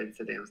check your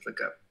Instagrams.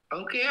 Look up.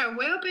 Okay, I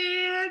will,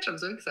 bitch. I'm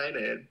so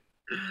excited.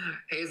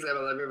 Hey, Seb, I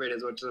love your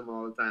videos. Watch them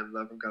all the time.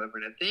 Love from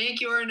California. Thank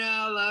you,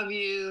 Arnell. Love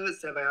you.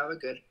 Seb, I have a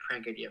good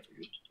prank idea for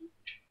you.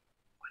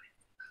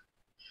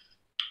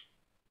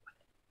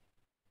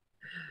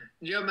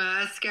 Yo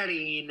más,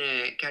 Karine.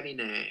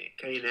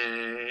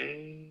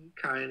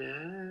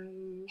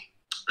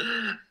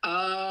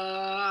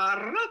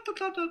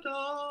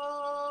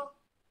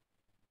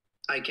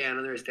 I can't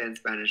understand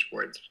Spanish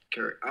words.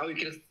 Oh, you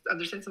can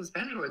understand some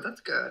Spanish words. That's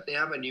good. They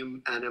have a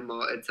new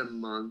animal. It's a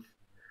moth.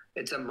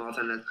 It's a moth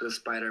and it's a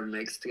spider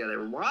mixed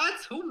together.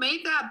 What? Who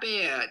made that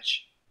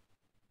bitch?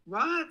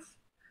 What?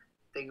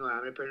 Tengo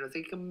hambre, pero no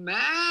estoy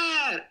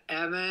mad.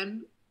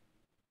 Evan,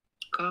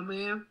 come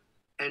here.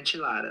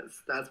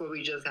 Enchiladas. That's what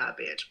we just had,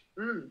 bitch.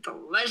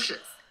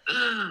 Delicious.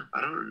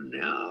 I don't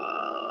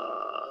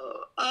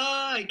know.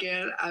 Oh,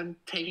 again, I'm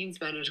taking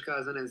Spanish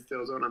cousin and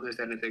still don't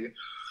understand anything.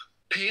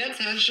 Pay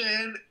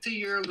attention to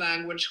your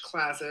language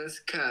classes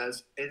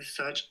because it's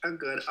such a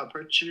good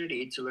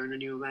opportunity to learn a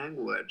new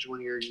language when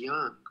you're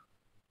young.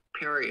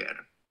 Period.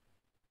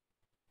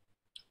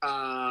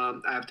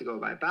 I have to go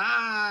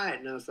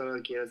bye-bye. No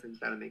solo quiero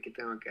sentarme. ¿Qué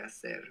tengo que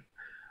hacer?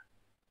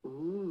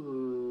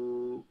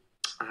 Ooh,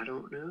 I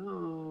don't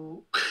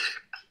know.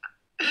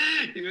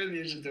 Even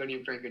the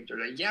Antonio Frank and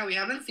Jordan. Yeah, we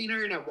haven't seen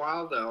her in a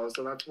while though,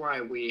 so that's why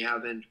we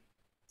haven't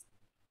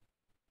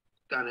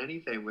done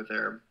anything with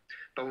her.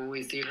 But when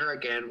we see her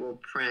again, we'll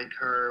prank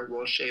her,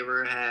 we'll shave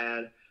her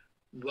head,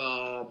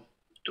 we'll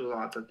do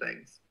lots of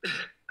things.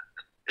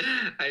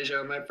 I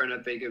showed my friend a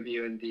pic of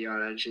you and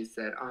Dion, and she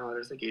said, "Oh,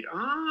 they're so cute."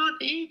 Oh,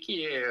 thank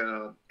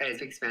you. I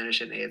speak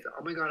Spanish and ASL.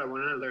 Oh my god, I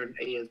want to learn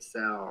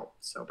ASL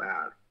so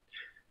bad.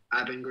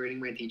 I've been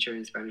grading my teacher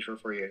in Spanish for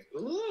 4 years.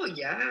 Ooh,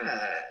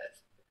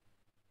 yes.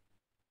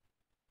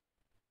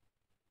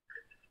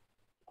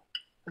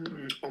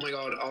 Oh my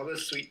god, all the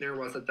sweetener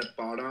was at the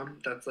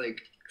bottom. That's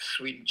like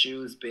sweet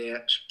juice,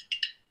 bitch.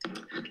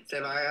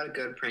 Seb, I had a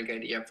good prank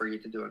idea for you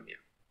to do on you.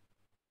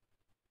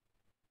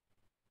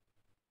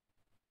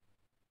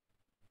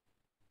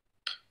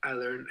 I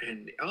learned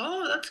Hindi.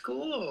 Oh, that's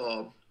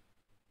cool.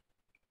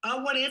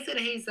 Oh, what is it,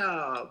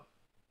 Hazel?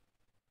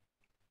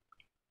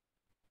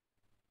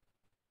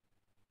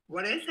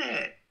 What is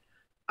it?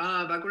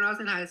 Back when I was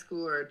in high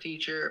school,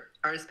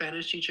 our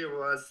Spanish teacher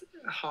was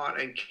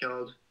hot and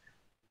killed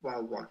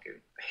while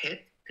walking.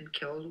 Hit and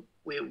killed?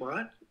 Wait,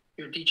 what?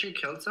 Your teacher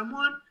killed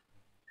someone?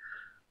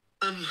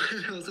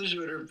 Also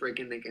showed her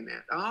freaking naked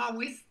net. Oh,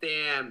 we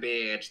stand,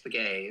 bitch. The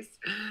gays.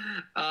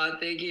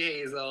 Thank you,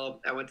 Hazel.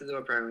 I went to do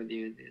a prank with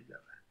you.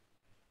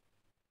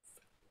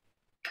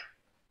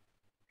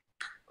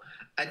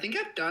 I think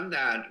I've done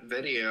that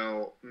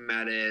video,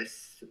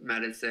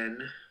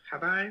 medicine.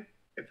 Have I?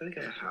 I feel like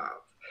I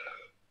have.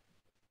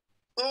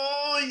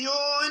 Oh, yo,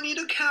 I need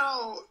a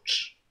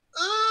couch.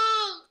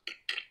 Oh.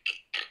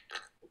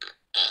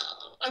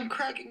 I'm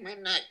cracking my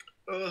neck.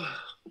 Oh.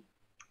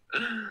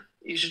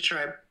 You should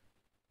try.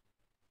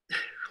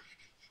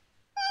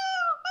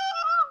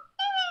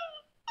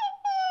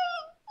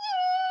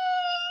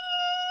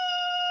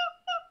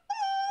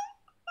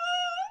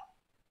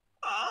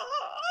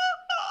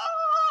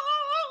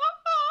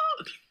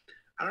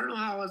 I don't know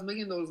how I was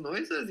making those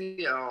noises,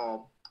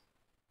 y'all.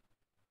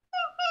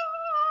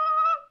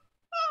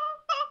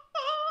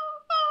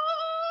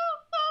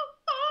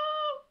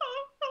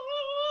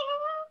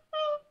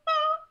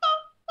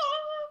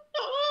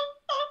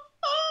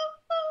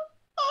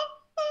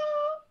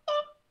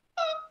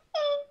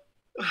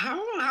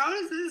 How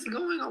is this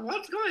going on?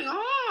 What's going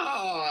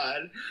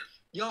on?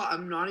 Y'all,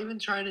 I'm not even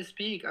trying to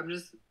speak. I'm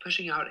just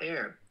pushing out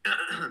air.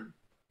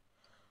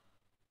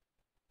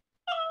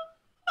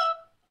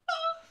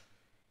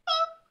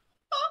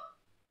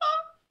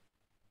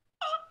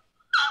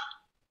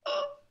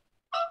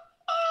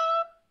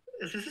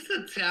 This is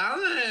a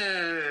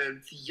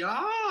talent.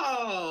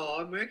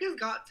 Y'all, America's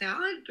Got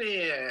Talent,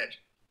 bitch.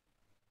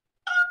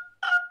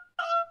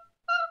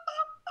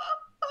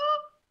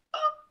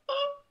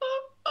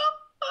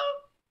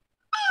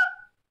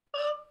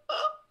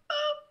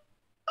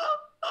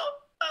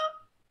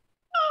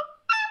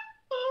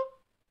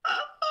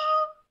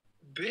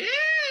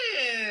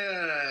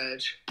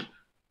 Bitch!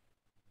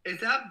 Is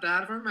that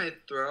bad for my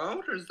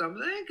throat or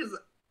something? Because,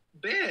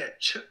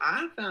 bitch,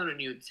 I found a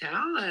new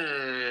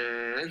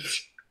talent.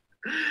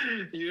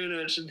 You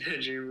know,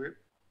 should you?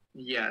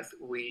 Yes,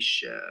 we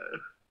should.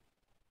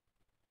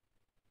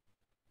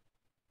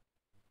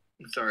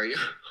 I'm sorry.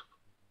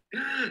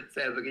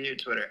 Sad, look at your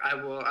Twitter.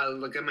 I'll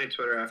look at my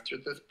Twitter after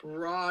this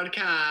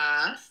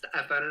broadcast.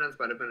 I found it on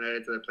Spotify and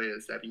added to the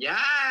playlist app.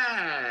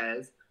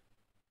 Yes!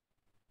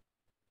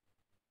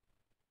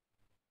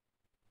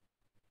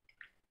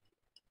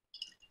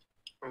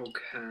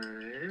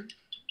 Okay.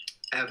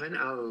 Evan,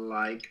 I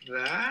like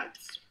that.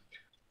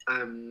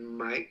 I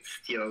might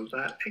steal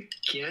that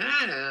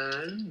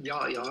again.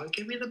 Y'all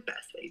give me the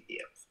best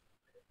ideas.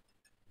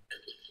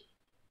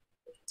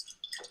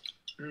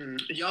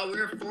 Y'all,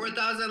 we're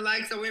 4,000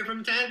 likes away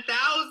from 10,000.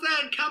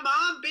 Come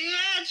on,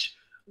 bitch.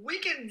 We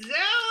can do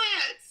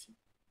it.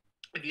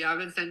 If you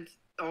haven't sent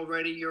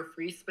already your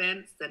free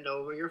spin, send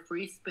over your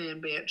free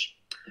spin, bitch.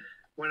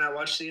 When I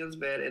watched Leon's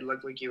bed, it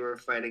looked like you were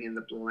fighting in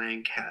the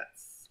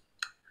blankets.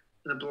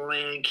 The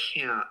blankets.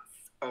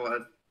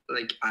 Oh,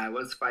 like I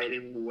was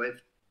fighting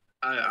with.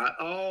 Like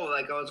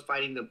I was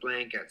fighting the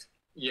blankets.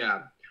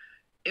 Yeah,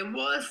 it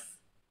was.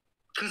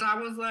 Because I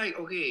was like,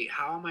 okay,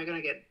 how am I going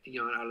to get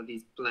Dion out of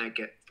these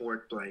blanket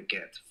fort?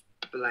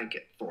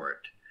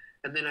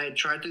 And then I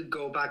tried to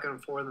go back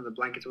and forth and the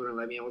blankets wouldn't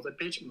let me. I was like,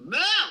 bitch, move!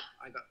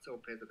 I got so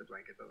pissed at the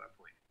blankets at that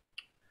point.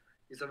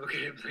 You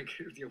suffocated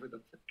blankets over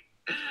the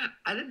blanket.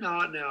 I did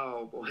not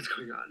know what was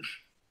going on.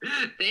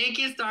 Thank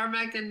you,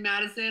 Starmax and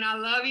Madison. I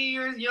love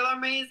you. You're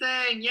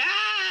amazing.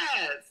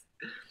 Yes!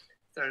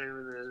 Starting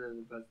with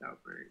the bust out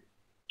for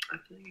I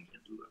feel like I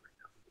can't do it right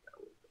now.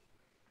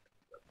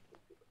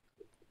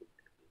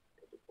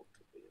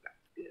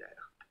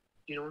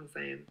 You know what I'm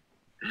saying?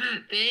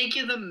 Thank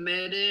you, the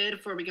Midid,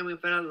 for becoming a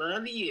fan. I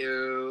love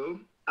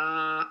you.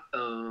 Oh.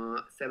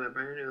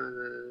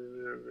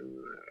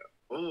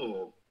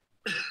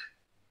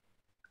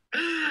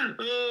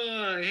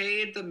 Oh,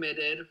 hey, the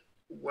Midid.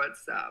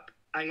 What's up?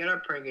 I got a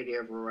prank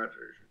idea for what?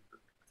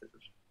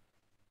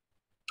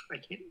 I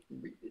can't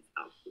read this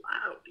out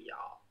loud,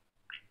 y'all.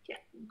 I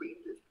can't read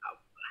this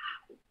out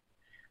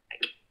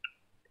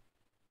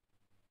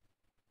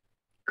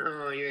loud.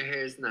 Oh, your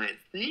hair is nice.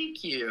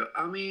 Thank you.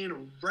 I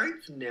mean, right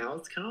now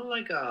it's kind of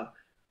like a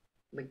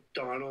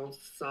McDonald's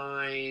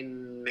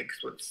sign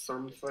mixed with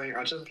something.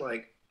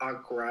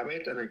 I'll grab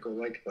it and I go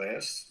like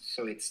this,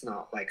 so it's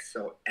not like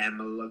so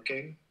Emma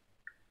looking.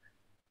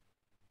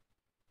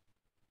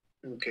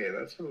 Okay,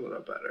 that's a little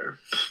better.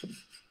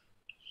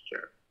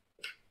 Sure.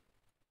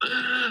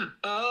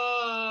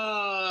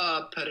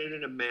 Oh, put it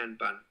in a man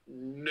bun.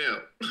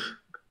 No.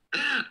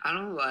 I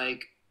don't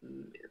like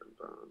man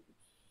buns.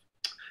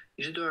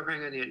 You should do a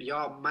prank on the end.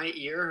 Y'all, my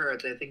ear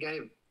hurts. I think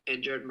I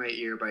injured my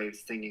ear by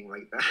singing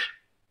like that.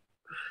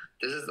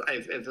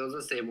 It feels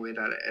the same way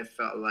that it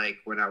felt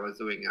like when I was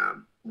doing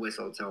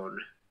whistle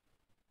tone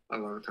a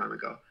long time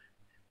ago.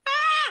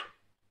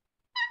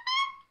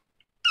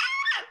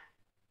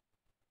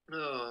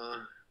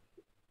 Oh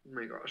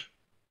my gosh.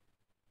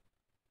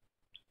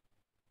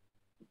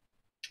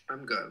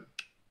 I'm good.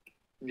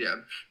 Yeah.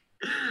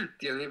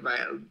 The only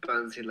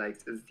buns he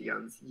likes is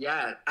Dion's.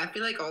 Yeah, I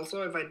feel like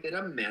also if I did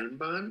a man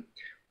bun,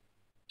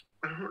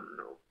 I don't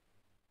know.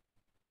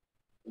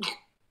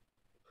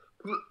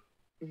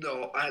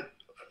 No,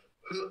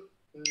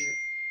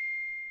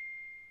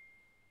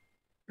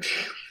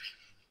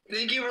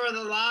 Thank you for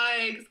the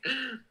likes.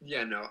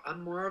 Yeah, no,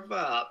 I'm more of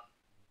a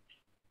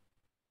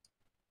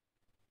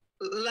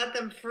let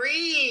them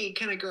free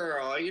kind of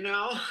girl, you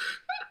know?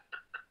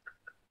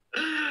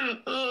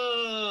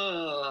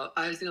 Oh,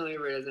 I've seen only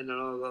videos and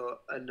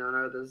none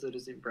of those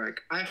seducing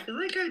prank. I feel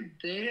like I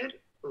did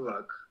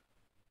look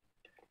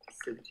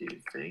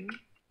seducing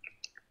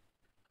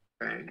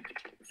prank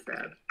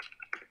said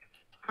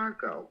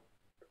Harco.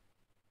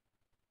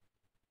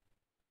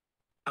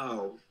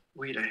 Oh,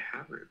 wait, I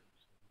haven't.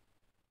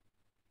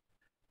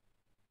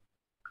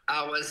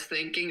 I was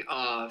thinking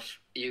of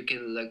you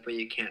can look but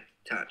you can't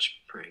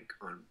touch prank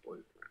on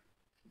boyfriend.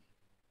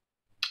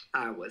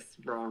 I was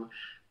wrong.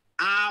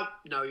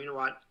 No, you know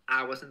what?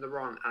 I was in the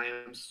wrong. I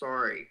am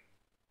sorry.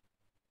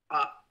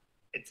 Uh,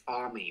 it's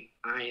all me.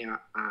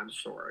 I'm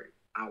sorry.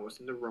 I was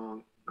in the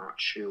wrong, not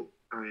you.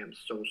 I am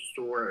so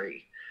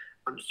sorry.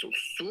 I'm so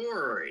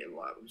sorry,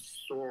 love. I'm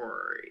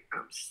sorry.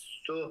 I'm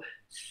so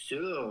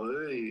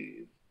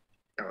sorry.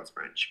 That was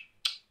French.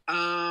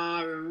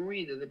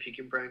 We did the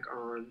puking prank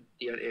on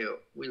the ew.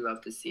 We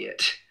love to see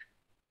it.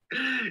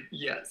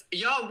 Yes.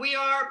 Yo, we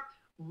are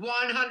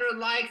 100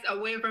 likes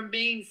away from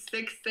being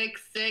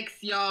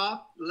 666,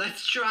 y'all.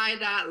 Let's try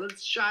that.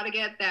 Let's try to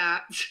get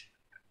that.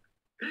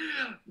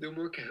 Do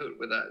more Kahoot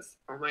with us.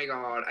 Oh my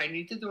god.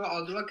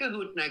 I'll do a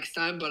Kahoot next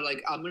time, but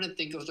like I'm gonna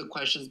think of the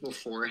questions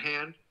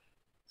beforehand.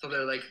 So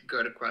they're like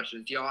good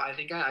questions. Y'all, I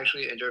think I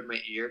actually injured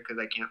my ear because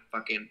I can't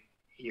fucking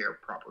hear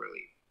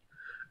properly.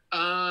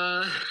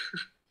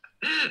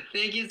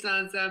 Thank you,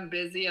 Sansa. I'm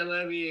busy. I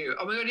love you.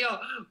 Oh my god, yo,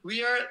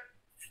 we are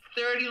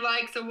 30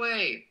 likes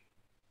away.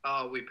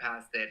 Oh, we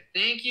passed it.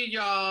 Thank you,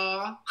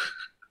 y'all.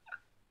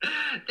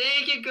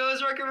 Thank you,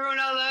 Ghost Rackaroon.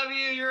 I love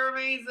you. You're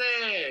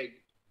amazing.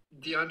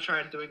 Dion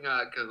tried doing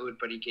a Kahoot,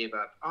 but he gave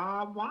up.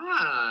 Oh,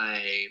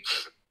 why?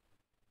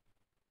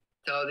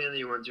 Tell Dion that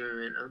you weren't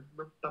doing it.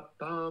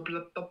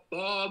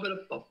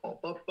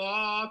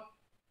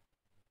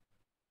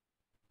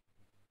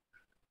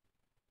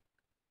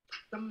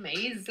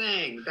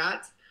 Amazing.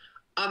 That's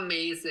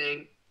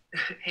amazing.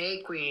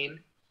 Hey,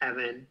 Queen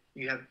Evan,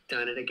 you have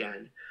done it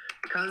again.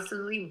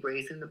 Constantly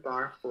raising the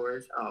bar for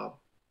us all.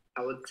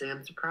 I would say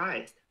I'm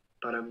surprised,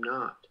 but I'm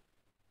not.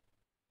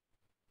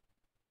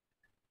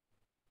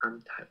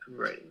 I'm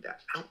writing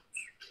that out.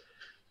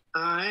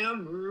 I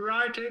am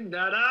writing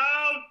that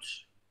out.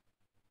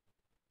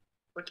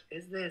 What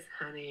is this,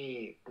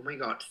 honey? Oh my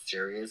god,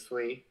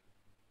 seriously?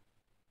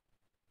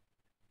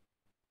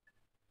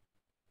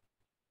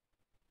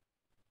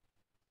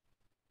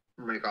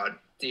 Oh my god,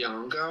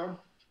 Diongo?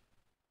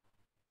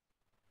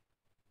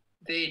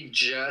 They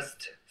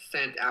just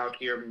sent out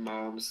your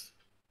mom's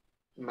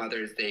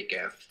Mother's Day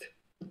gift.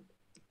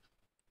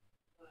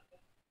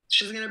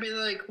 She's gonna be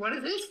like, what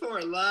is this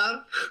for,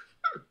 love?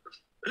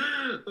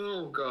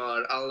 Oh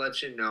god, I'll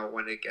let you know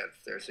when it gets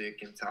there so you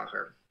can tell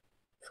her.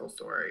 So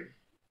sorry.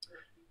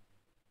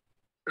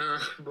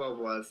 What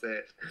was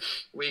it?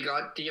 We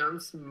got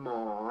Dion's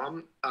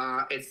mom.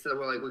 It's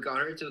like we got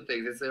her two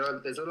things. It's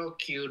this little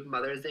cute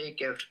Mother's Day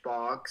gift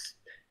box.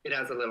 It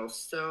has a little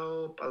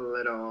soap, a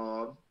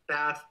little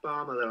bath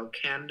bomb, a little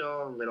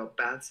candle, a little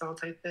bath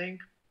salt, I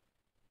think.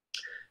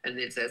 And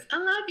it says, I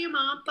love you,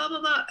 mom, blah, blah,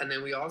 blah. And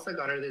then we also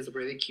got her this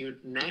really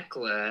cute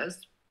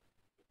necklace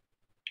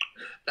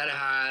that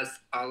has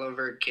all of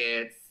her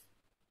kids'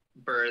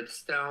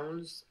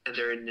 birthstones and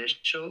their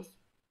initials.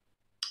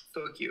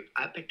 So cute.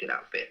 I picked it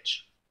out,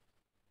 bitch.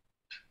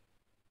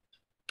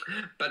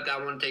 But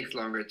that one takes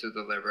longer to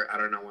deliver. I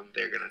don't know when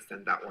they're gonna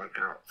send that one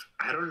out.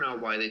 I don't know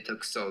why they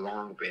took so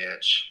long,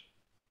 bitch.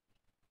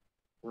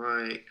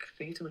 Like,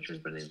 thank you so much for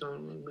spending so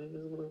long.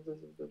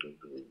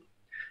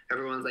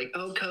 Everyone's like,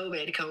 oh,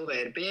 COVID,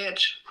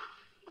 bitch.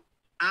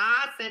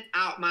 I sent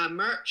out my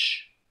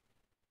merch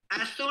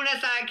as soon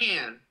as I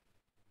can.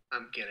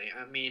 I'm kidding.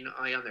 I mean,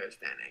 I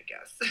understand, I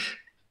guess.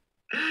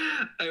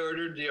 I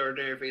ordered the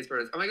Ordinary Face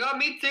first. Oh my god,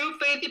 me too,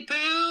 Faithy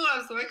Poo!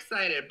 I'm so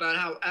excited. But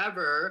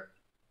however,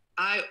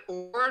 I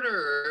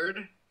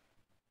ordered,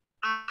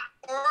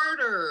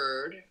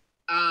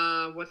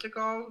 what's it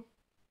called?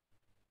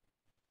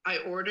 I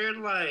ordered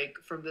like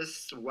from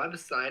this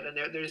website and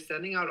they're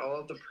sending out all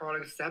of the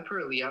products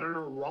separately. I don't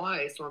know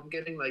why. So I'm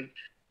getting like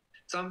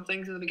some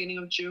things in the beginning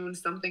of June,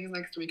 some things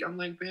next week. I'm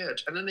like,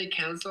 bitch. And then they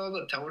cancel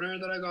the toner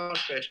that I got,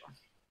 bitch.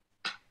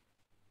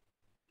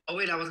 Oh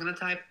wait, I was gonna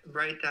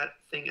write that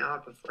thing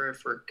out before I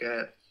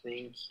forget.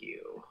 Thank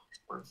you.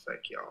 One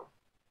sec, y'all.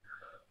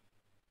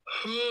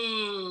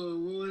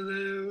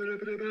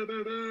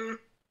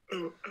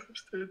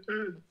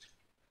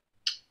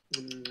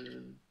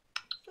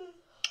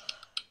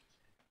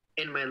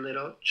 In my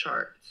little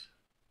chart.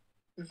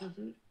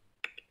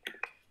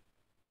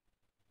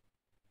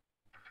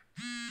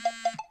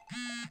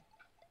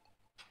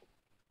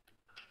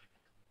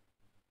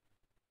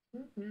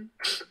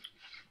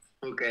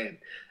 Okay.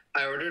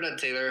 I ordered a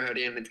Taylor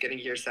hoodie and it's getting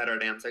here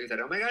Saturday. I'm so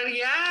excited. Oh my god,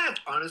 yes!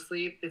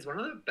 Honestly, it's one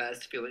of the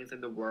best feelings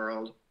in the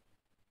world.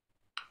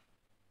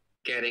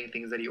 Getting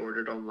things that you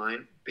ordered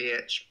online.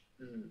 Bitch.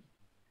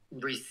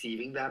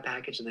 Receiving that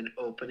package and then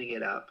opening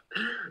it up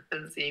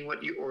and seeing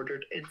what you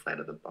ordered inside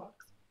of the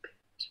box.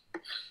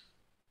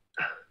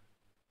 Bitch.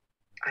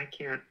 I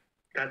can't.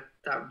 That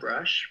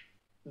rush.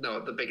 No,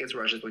 the biggest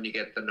rush is when you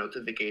get the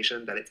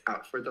notification that it's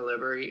out for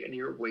delivery and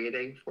you're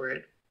waiting for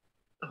it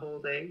the whole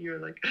day. You're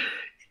like,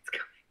 it's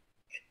coming,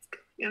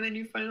 and then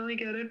you finally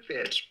get it,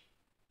 bitch.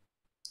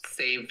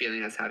 Same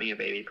feeling as having a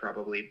baby,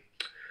 probably.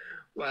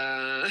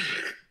 Well,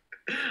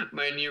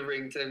 my new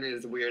ringtone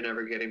is "We're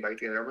Never Getting Back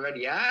Together." Oh my god,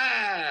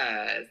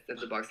 yes! And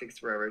the box takes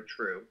forever.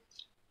 True.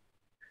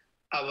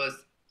 I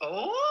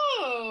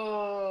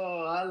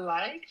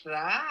like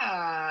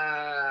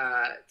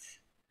that.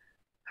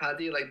 How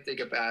do you like to take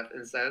a bath,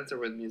 in silence or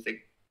with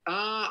music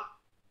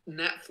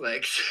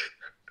Netflix.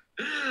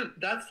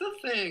 That's the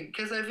thing,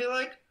 because I feel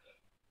like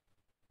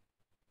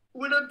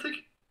when I'm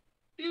taking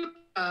a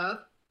bath,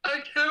 I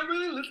can't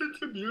really listen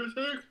to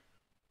music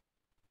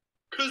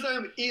because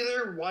I'm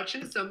either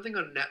watching something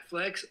on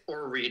Netflix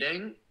or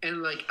reading,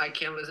 and like I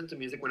can't listen to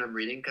music when I'm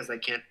reading because I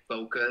can't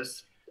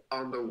focus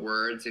on the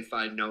words if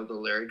I know the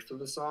lyrics to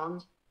the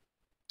songs.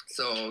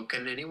 So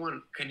can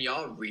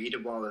y'all read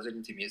while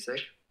listening to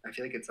music? I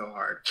feel like it's so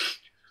hard.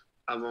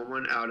 I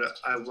want to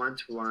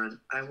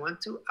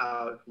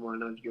out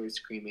one of your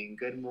screaming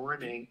good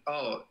morning.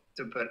 Oh,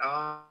 to put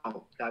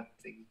that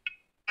thing.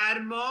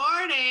 Good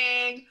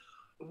morning.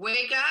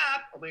 Wake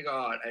up. Oh my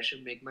god, I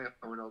should make my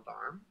own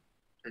alarm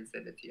and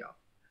send it to y'all.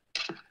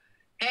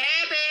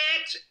 Hey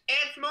bitch,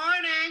 it's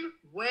morning.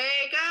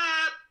 Wake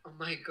up. Oh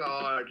my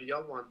god, do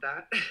y'all want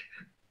that?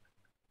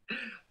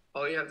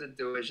 All you have to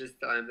do is just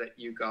tell him that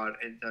you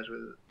got in touch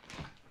with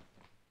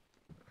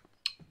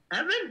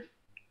Evan.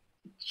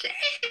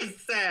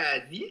 Jesus,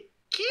 you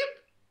keep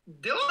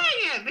doing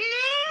it,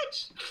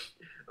 bitch.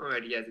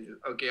 Alright, yes,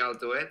 okay, I'll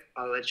do it.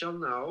 I'll let y'all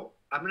know.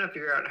 I'm gonna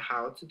figure out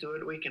how to do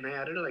it. Wait, can I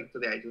add it like to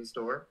the iTunes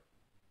store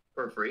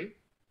for free?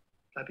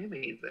 That'd be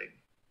amazing.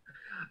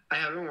 I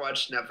haven't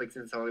watched Netflix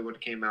since Hollywood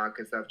came out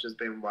because I've just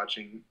been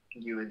watching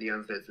you and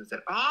Dion's vids and said,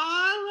 "Oh,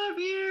 I love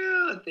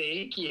you.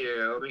 Thank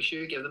you." Make sure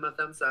you give them a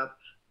thumbs up.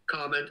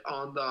 Comment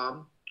on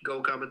them.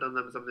 Go comment on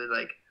them something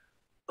like,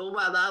 "Oh,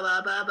 blah, blah,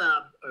 blah, blah,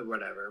 blah," or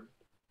whatever.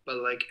 But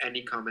like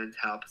any comment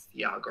helps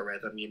the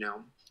algorithm, you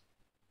know.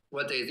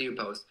 What days do you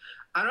post?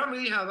 I don't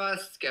really have a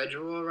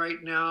schedule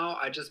right now.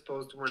 I just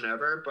post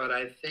whenever, but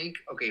I think,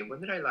 okay, when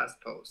did I last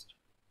post?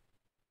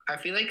 I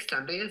feel like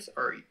Sundays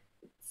or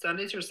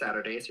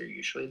Saturdays are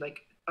usually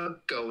like a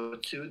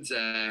go-to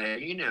day,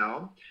 you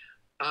know.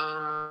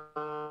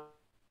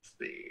 Let's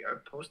see. I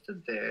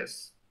posted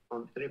this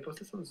on. Did I post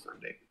this on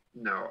Sunday?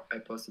 No, I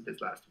posted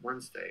this last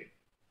Wednesday.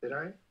 Did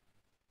I?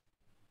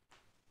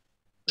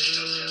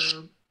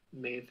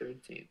 May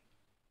 13th.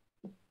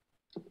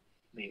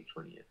 May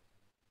 20th.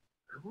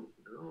 I don't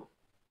know.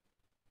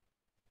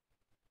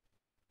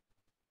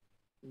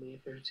 May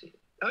 13th.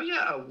 Oh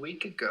yeah, a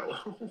week ago.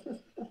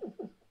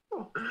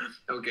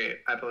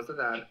 Okay, I posted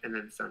that and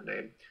then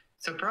Sunday.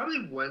 So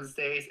probably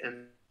Wednesdays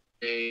and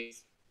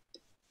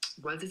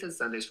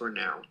Sundays for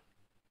now.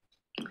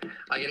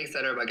 I'm getting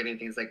excited about getting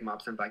things like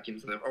mops and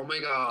vacuums delivered. Oh my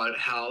god,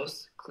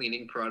 house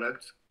cleaning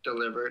products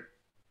delivered.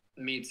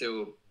 Me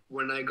too.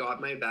 When I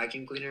got my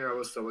vacuum cleaner, I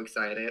was so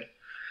excited.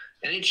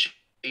 And it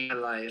changed my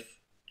life.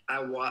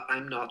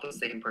 I'm not the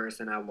same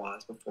person I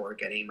was before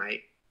getting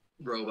my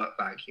robot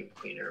vacuum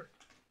cleaner.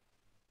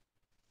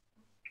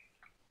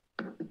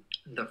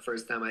 The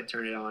first time I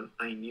turned it on,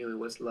 I knew it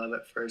was love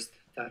at first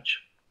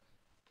touch.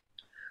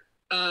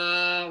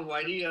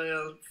 Why do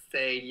y'all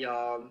say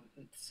y'all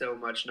so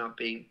much not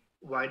being?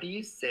 Why do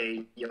you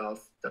say y'all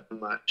so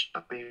much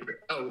not being?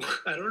 Oh,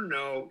 I don't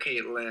know,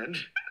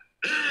 Caitlin.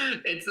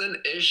 It's an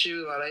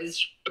issue that I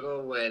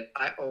struggle with.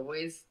 I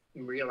always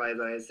realize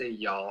that I say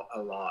y'all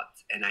a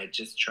lot, and I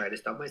just try to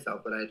stop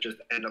myself, but I just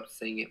end up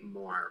saying it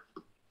more.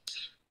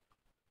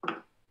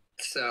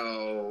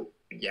 So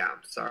yeah,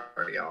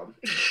 sorry, y'all.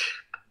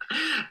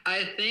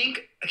 I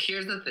think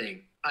here's the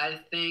thing.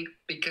 I think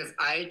because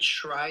I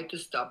try to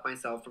stop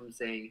myself from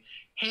saying,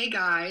 "Hey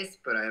guys,"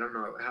 but I don't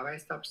know. Have I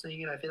stopped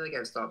saying it? I feel like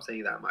I've stopped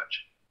saying that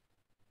much.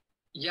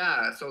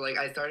 Yeah, so like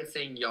I started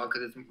saying y'all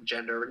because it's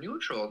gender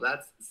neutral.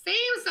 That's same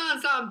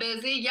son, so I'm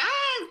busy. Yes,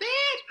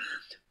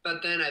 bitch.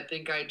 But then I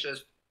think I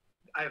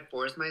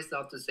forced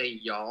myself to say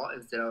y'all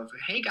instead of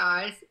hey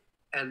guys,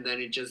 and then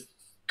it just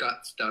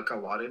got stuck a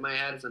lot in my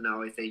head. So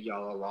now I say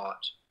y'all a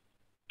lot.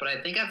 But I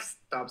think I've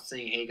stopped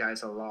saying hey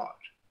guys a lot,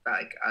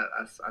 like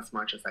as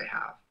much as I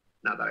have.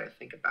 Now that I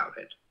think about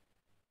it,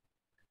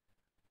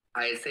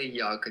 I say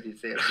y'all because you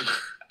say it.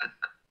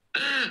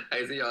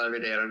 I say y'all every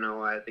day. I don't know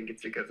why. I think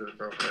it's because of the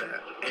bro.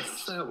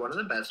 It's one of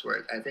the best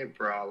words. I say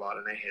bro a lot,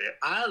 and I hate it.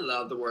 I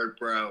love the word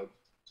bro.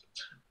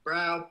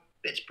 Bro,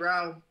 bitch,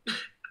 bro.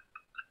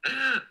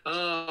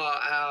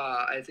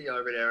 I say y'all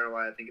every day. I don't know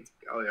why. I think it's.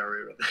 Oh, yeah,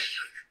 I that.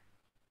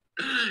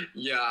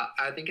 Yeah,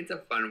 I think it's a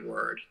fun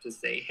word to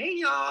say. Hey,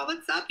 y'all.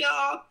 What's up,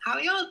 y'all? How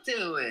y'all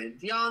doing?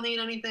 Do y'all need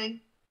anything?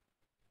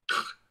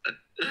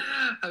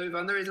 Have you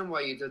found the reason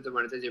why YouTube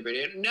demonetized your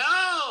video?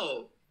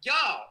 No!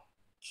 Y'all!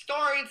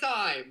 Story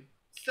time!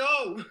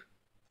 So,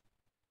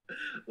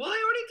 well,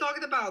 I already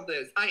talked about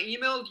this. I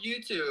emailed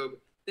YouTube.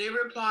 They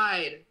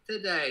replied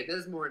today,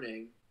 this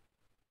morning.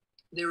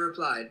 They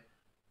replied,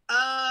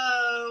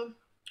 oh,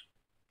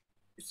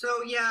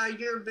 so yeah,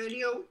 your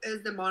video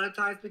is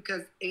demonetized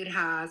because it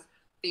has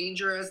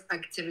dangerous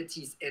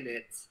activities in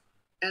it.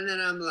 And then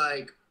I'm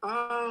like,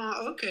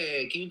 oh,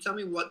 okay. Can you tell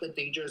me what the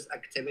dangerous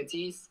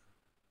activities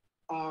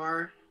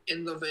are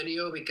in the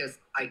video? Because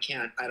I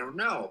don't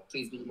know.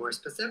 Please be more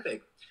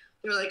specific.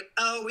 They're like,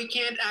 oh, we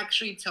can't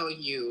actually tell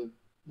you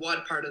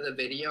what part of the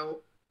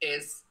video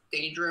is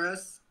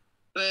dangerous,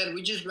 but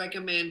we just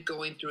recommend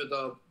going through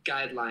the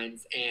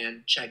guidelines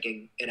and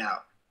checking it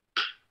out.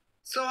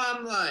 So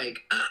I'm like,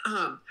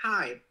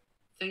 hi,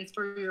 Thanks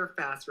for your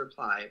fast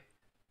reply.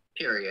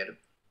 Period.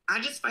 I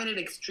just find it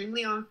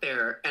extremely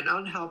unfair and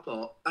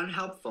unhelpful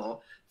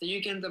that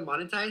you can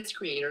demonetize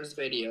creators'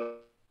 videos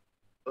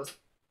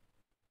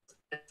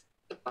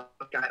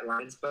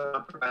guidelines but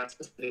not provide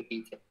specific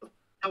details.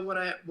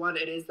 What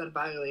it is that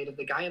violated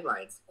the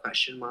guidelines?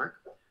 Question mark.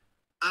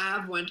 I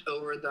have went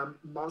over them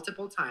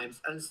multiple times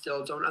and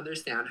still don't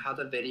understand how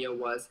the video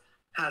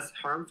has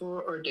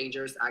harmful or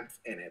dangerous acts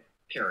in it.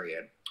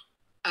 Period.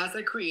 As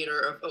a creator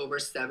of over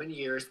 7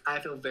 years,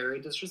 I feel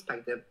very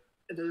disrespected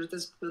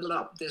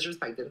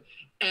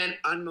and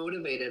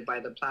unmotivated by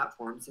the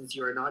platform since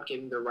you are not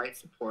giving the right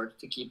support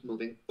to keep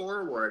moving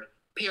forward.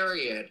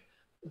 Period.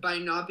 By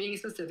not being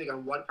specific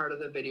on what part of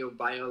the video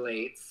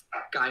violates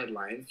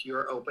guidelines, you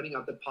are opening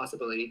up the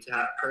possibility to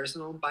have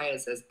personal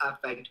biases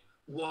affect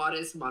what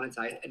is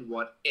monetized and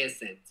what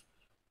isn't.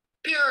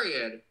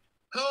 Period.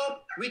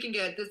 Hope we can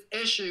get this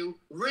issue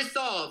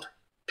resolved.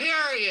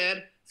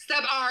 Period.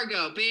 Step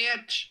Argo,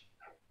 bitch.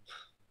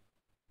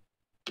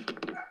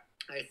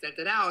 I sent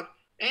it out,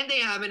 and they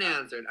haven't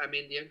answered. I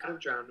mean, Dion could have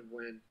drowned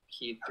when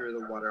he threw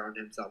the water on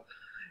himself.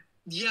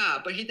 Yeah,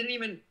 but he didn't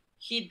even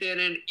get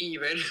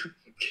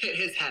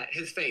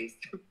his face.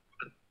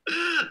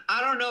 I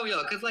don't know,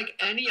 yo, because like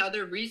any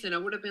other reason, I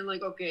would have been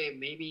like, okay,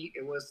 maybe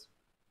it was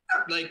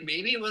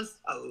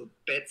a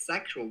bit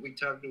sexual. We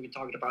talked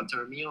about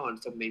turn me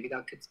on, so maybe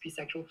that could be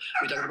sexual.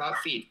 We talked about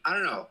feet. I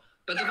don't know.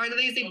 But the fact that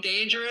they say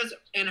dangerous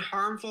and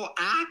harmful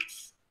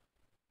acts,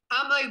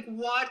 I'm like,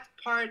 what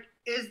part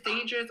is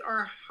dangerous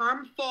or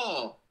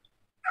harmful?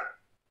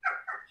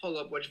 Hold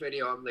up, which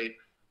video? I'm late.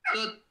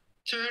 The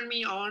turn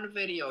me on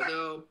video,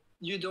 the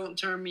you don't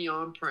turn me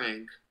on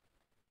prank.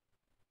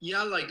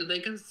 Yeah, like, do they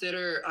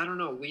consider, I don't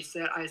know,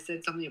 I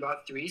said something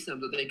about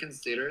threesomes. Do they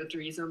consider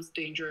threesomes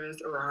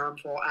dangerous or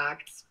harmful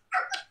acts?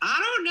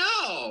 I don't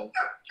know.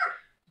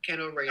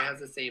 Kendall Ray has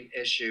the same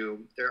issue.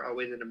 They're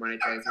always into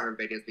monetizing her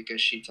videos because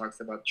she talks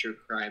about true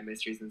crime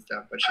mysteries and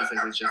stuff, but she says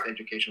it's just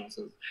educational.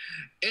 So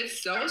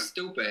it's so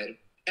stupid.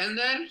 And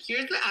then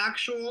here's the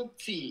actual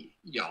tea,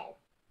 y'all.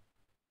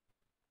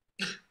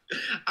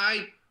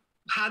 I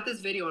had this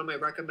video on my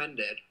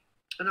recommended,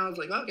 and I was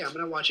like, okay, I'm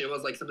gonna watch it. It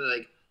was like something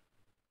like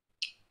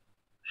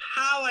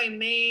how I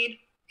made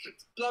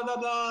blah blah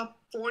blah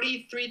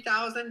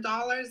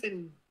 $43,000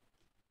 in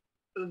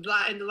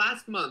the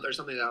last month or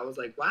something. That I was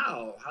like,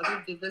 wow, how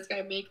did this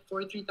guy make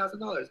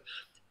 $43,000?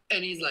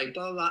 And he's like,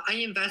 blah blah. I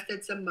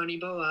invested some money,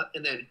 blah blah,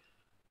 and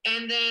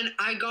then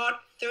I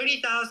got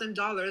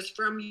 $30,000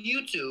 from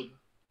YouTube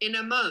in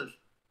a month.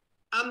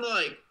 I'm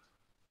like,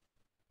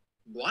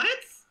 what?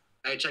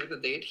 I checked the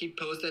date. He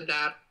posted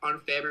that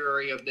on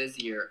February of this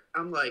year.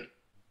 I'm like,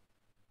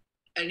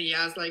 and he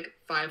has like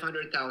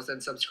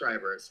 500,000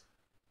 subscribers.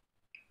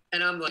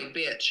 And I'm like,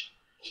 bitch,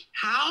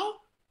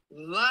 how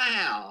the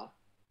hell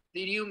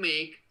did you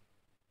make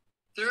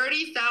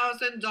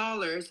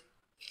 $30,000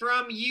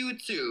 from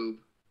YouTube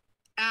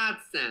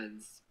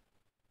AdSense?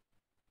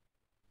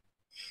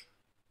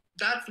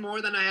 That's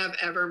more than I have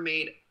ever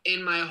made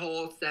in my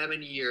whole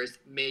 7 years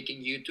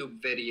making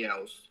YouTube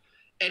videos.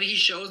 And he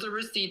shows the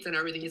receipts and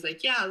everything. He's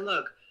like, yeah,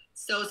 look,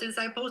 so since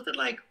I posted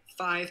like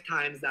 5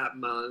 times that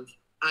month,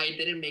 I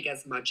didn't make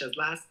as much as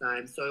last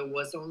time, so it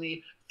was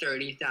only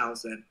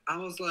 30,000. I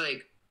was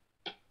like,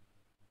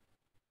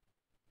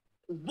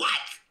 what?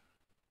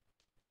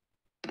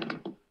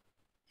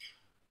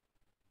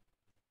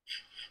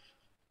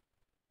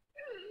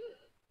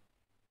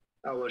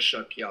 I was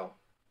shook, y'all.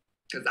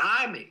 Because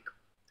I make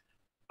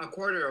a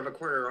quarter of a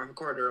quarter of a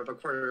quarter of a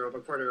quarter of a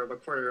quarter of a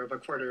quarter of a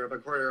quarter of a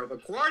quarter of a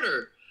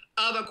quarter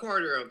of a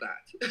quarter of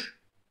that.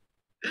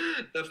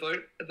 The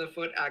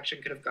foot action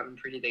could have gotten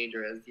pretty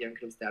dangerous. The young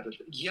could have stabbed it.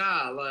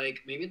 Yeah,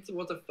 like maybe it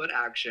was a foot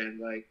action.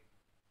 Like,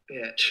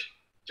 bitch.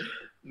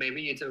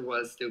 Maybe YouTube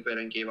was stupid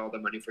and gave all the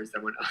money for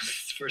someone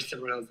else.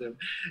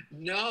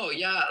 No,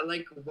 yeah,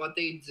 like what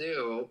they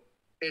do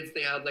is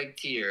they have like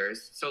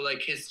tiers. So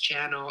like his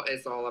channel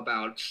is all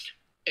about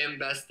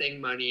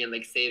investing money and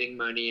like saving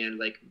money and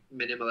like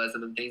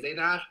minimalism and things like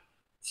that.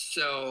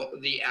 So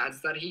the ads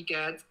that he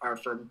gets are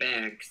from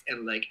banks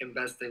and like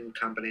investing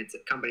companies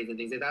and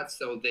things like that.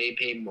 So they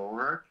pay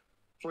more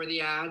for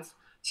the ads.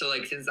 So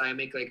like since I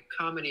make like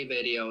comedy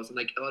videos and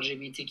like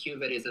LGBTQ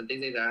videos and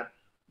things like that,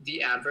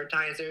 the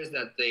advertisers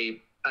that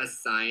they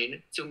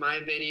assign to my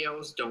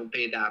videos don't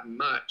pay that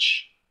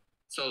much.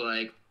 So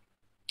like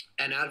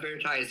an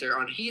advertiser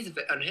on his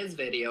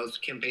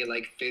videos can pay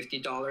like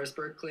 $50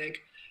 per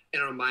click,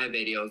 and on my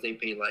videos they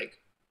pay like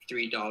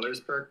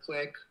 $3 per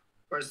click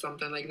or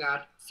something like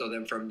that. So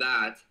then from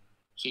that,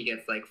 he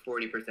gets like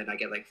 40%, I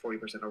get like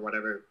 40% or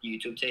whatever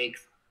YouTube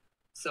takes.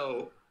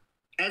 So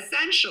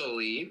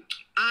essentially,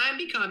 I'm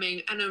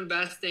becoming an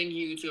investing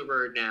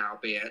YouTuber now,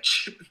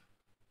 bitch.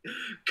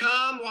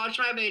 Come watch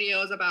my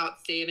videos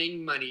about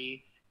saving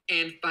money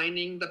and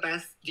finding the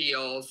best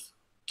deals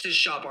to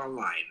shop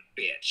online,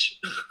 bitch.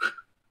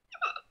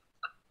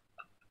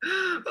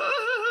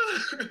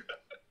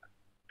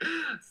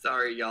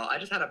 Sorry, y'all. I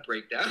just had a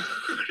breakdown.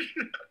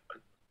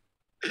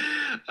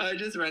 I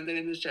just rented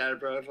in the chat,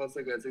 bro. I felt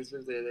so good. 6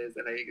 days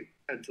and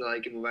until I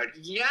can move out.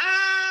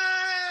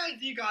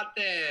 Yes! You got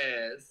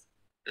this!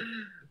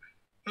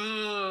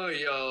 Oh,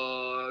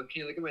 yo.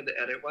 Can you look at my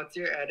edit? What's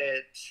your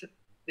edit?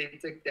 They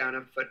took down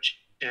a foot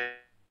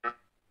channel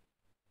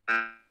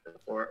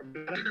for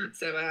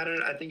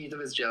 700. I think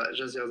YouTube is jealous.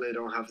 Just jealous they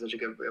don't have such a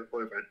good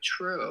boyfriend.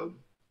 True.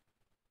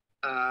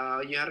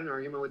 You had an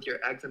argument with your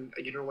ex and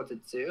you don't know what to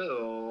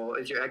do.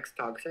 Is your ex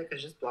toxic?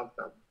 Just block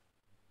them.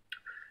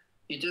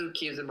 YouTube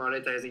keeps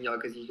monetizing y'all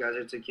because you guys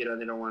are too cute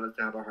and they don't want us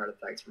to have a heart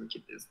attack. So we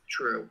keep this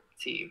true.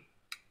 T.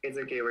 It's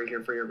okay. We're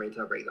here for your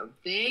retail breakdown.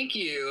 Thank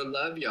you.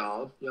 Love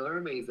y'all. Y'all are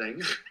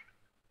amazing.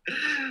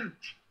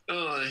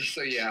 Oh,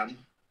 so yeah.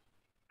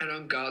 I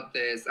don't got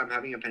this. I'm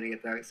having a panic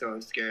attack, so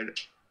I'm scared.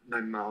 My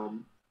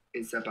mom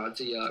is about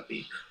to yell at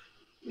me.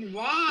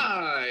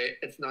 Why?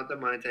 It's not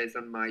demonetized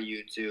on my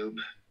YouTube.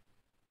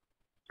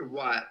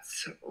 What?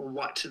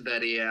 What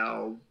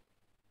video?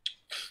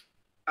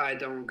 I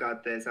don't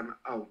got this.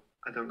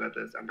 I don't got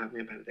this. I'm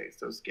having a panic attack.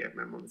 So scared.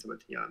 My mom's about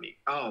to yell at me.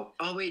 Oh,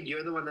 wait.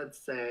 You're the one that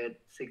said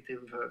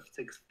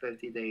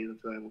 650 days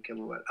until I will kill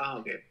my wife. Oh,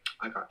 okay.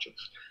 I got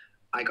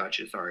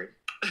you. Sorry.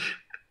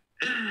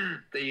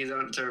 They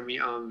don't turn me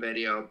on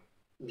video.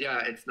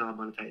 Yeah, it's not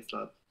monetized,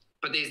 love.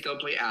 But they still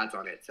play ads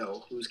on it.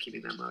 So who's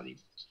keeping that money?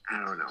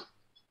 I don't know.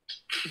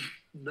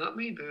 Not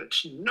me,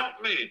 bitch.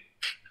 Not me.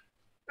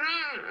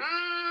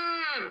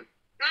 I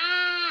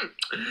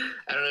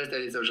don't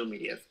understand these social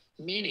medias.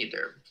 Me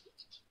neither.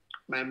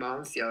 My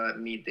mom's yell at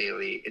me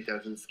daily. It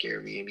doesn't scare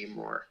me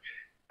anymore.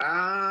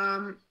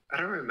 I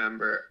don't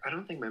remember. I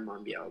don't think my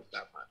mom yelled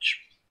that much.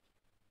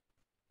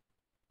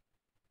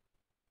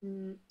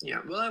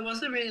 Yeah, well, I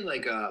wasn't really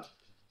like a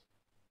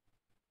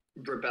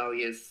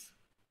rebellious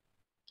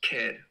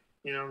kid.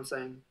 You know what I'm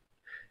saying?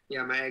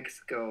 Yeah, my ex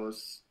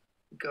goes,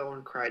 go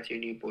and cry to your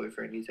new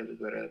boyfriend. He's always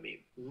better than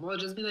me. Well,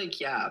 just be like,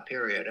 yeah,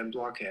 period, and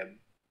block him.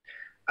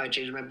 I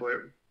changed my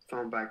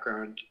phone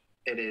background.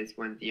 It is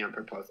when Dion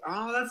proposed.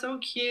 Oh, that's so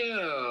cute.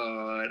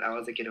 I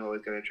was a kid who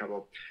always got in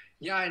trouble.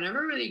 Yeah, I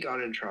never really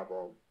got in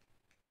trouble.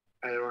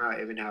 I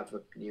don't even have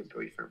a new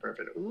boyfriend.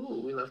 Perfect.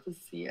 Ooh, we love to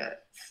see it.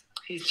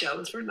 He's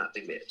jealous for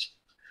nothing, bitch.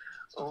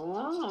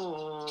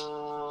 Oh,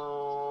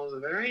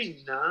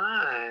 very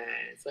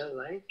nice. I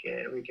like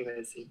it. We're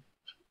gonna see.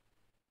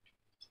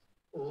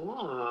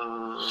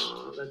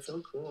 Oh, that's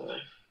so cool.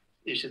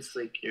 You should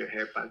slick your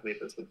hair back like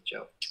this with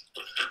gel.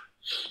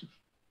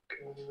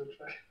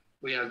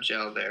 We have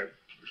gel there.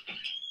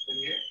 In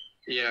here?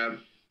 Yeah,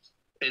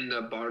 in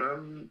the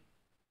bottom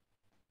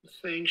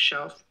thing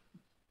shelf.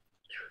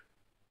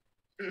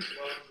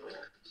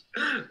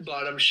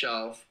 Bottom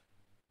shelf.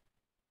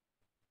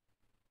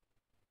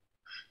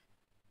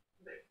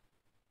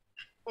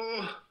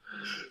 Oh,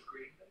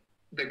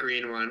 the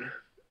green one.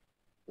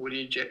 Would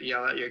you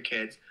yell at your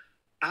kids?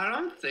 I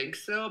don't think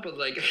so, but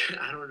like,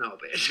 I don't know,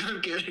 bitch.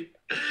 I'm kidding.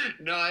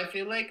 No, I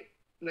feel like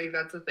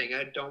that's the thing.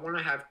 I don't want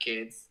to have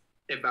kids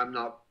if I'm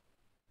not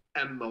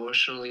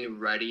emotionally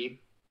ready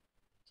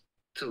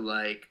to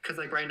like, cause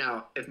like right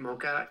now, if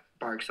Mocha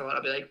barks a lot,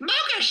 I'll be like,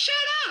 Mocha, shut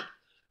up!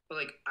 But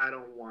like, I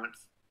don't want.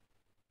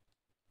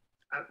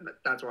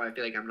 That's why I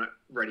feel like I'm not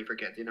ready for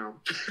kids. You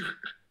know.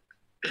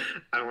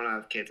 I don't want to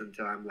have kids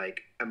until I'm like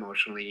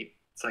emotionally,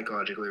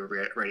 psychologically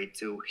ready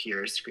to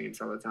hear screams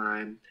all the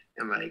time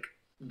and like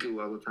goo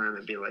all the time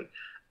and be like,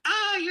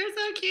 "Oh, you're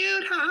so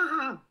cute!" Ha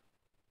ha.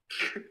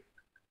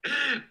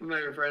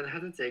 My friend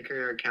had to take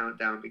her account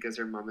down because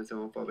her mom is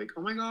homophobic.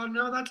 Oh my god,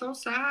 no, that's so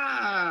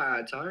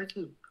sad. Tell her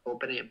to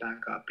open it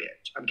back up,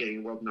 bitch. I'm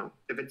kidding. Well, no.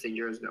 If it's in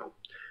yours, no.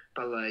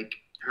 But like,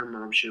 her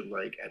mom should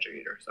like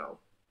educate herself.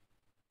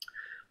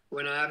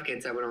 When I have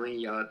kids, I would only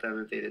yell at them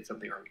if they did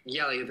something wrong.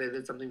 Yeah, like if they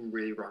did something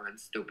really wrong and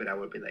stupid, I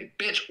would be like,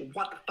 bitch,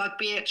 what the fuck,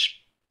 bitch?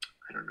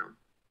 I don't know.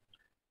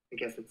 I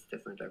guess it's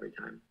different every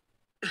time.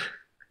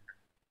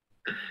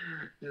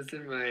 Just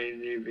in my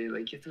be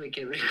like, you have to make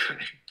me cry.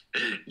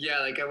 Yeah,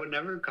 like I would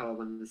never call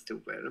them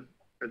stupid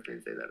or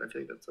things like that. I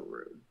feel like that's so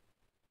rude.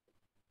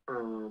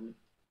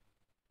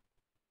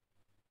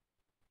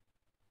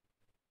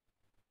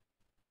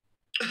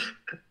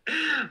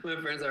 My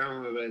friends are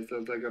homophobic, but I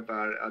still talk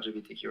about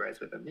LGBTQ rights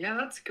with them. Yeah,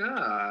 that's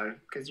good,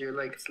 because you're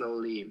like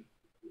slowly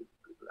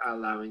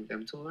allowing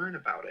them to learn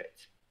about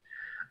it.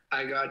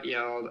 I got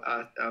yelled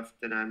at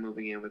that I'm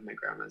moving in with my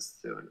grandma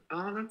soon.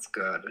 Oh, that's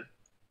good.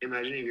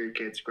 Imagine if your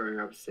kids growing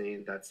up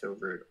saying that's so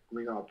rude. Oh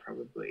my god,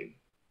 probably.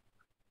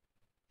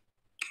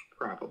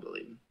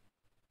 Probably.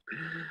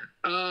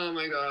 Oh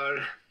my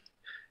god.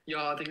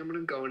 Y'all, I think I'm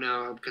gonna go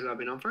now because I've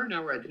been on for an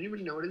hour. I didn't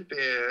even notice,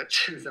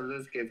 bitch. Some of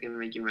those kids gonna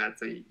make you mad,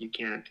 so you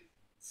can't.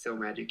 So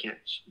mad you can't.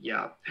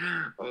 Yeah.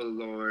 Oh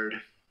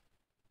lord,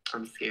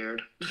 I'm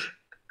scared.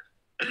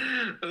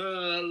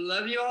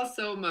 Love you all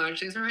so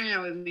much. Thanks for hanging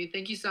out with me.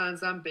 Thank you,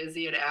 Sans. I'm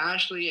busy. And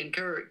Ashley and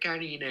Karine.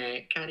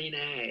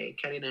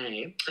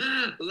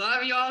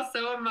 Love you all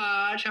so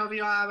much. Hope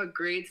you all have a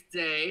great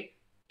day.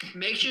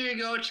 Make sure you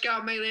go check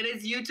out my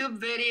latest YouTube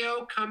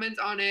video. Comment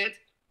on it.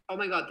 Oh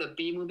my god, the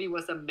B movie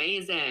was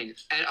amazing.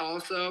 And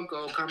also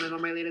go comment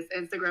on my latest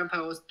Instagram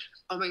post.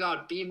 Oh my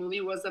god, B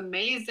movie was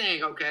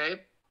amazing,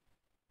 okay?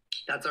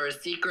 That's our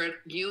secret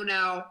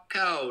Younow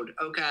code,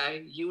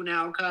 okay?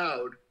 Younow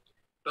code.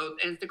 Both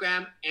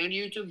Instagram and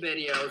YouTube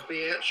videos,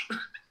 bitch.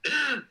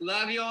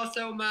 Love you all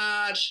so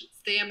much.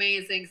 Stay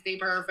amazing, stay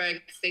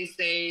perfect, stay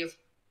safe.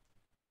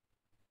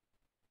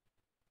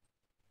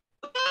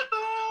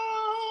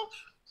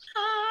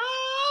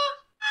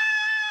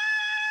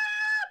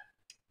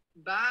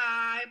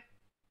 Bye.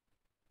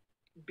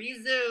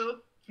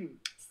 Bisous.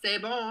 C'est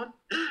bon.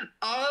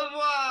 Au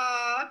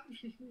revoir.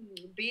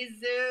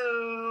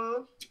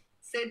 Bisous.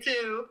 C'est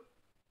tout.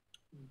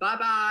 Bye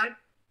bye.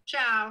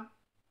 Ciao.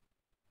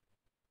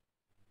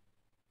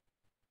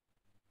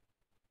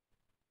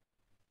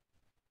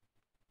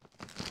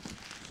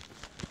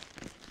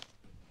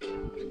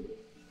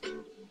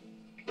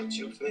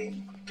 Shoot for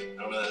me. I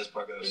don't know how this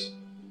part goes.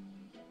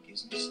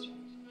 Gives me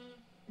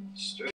straight.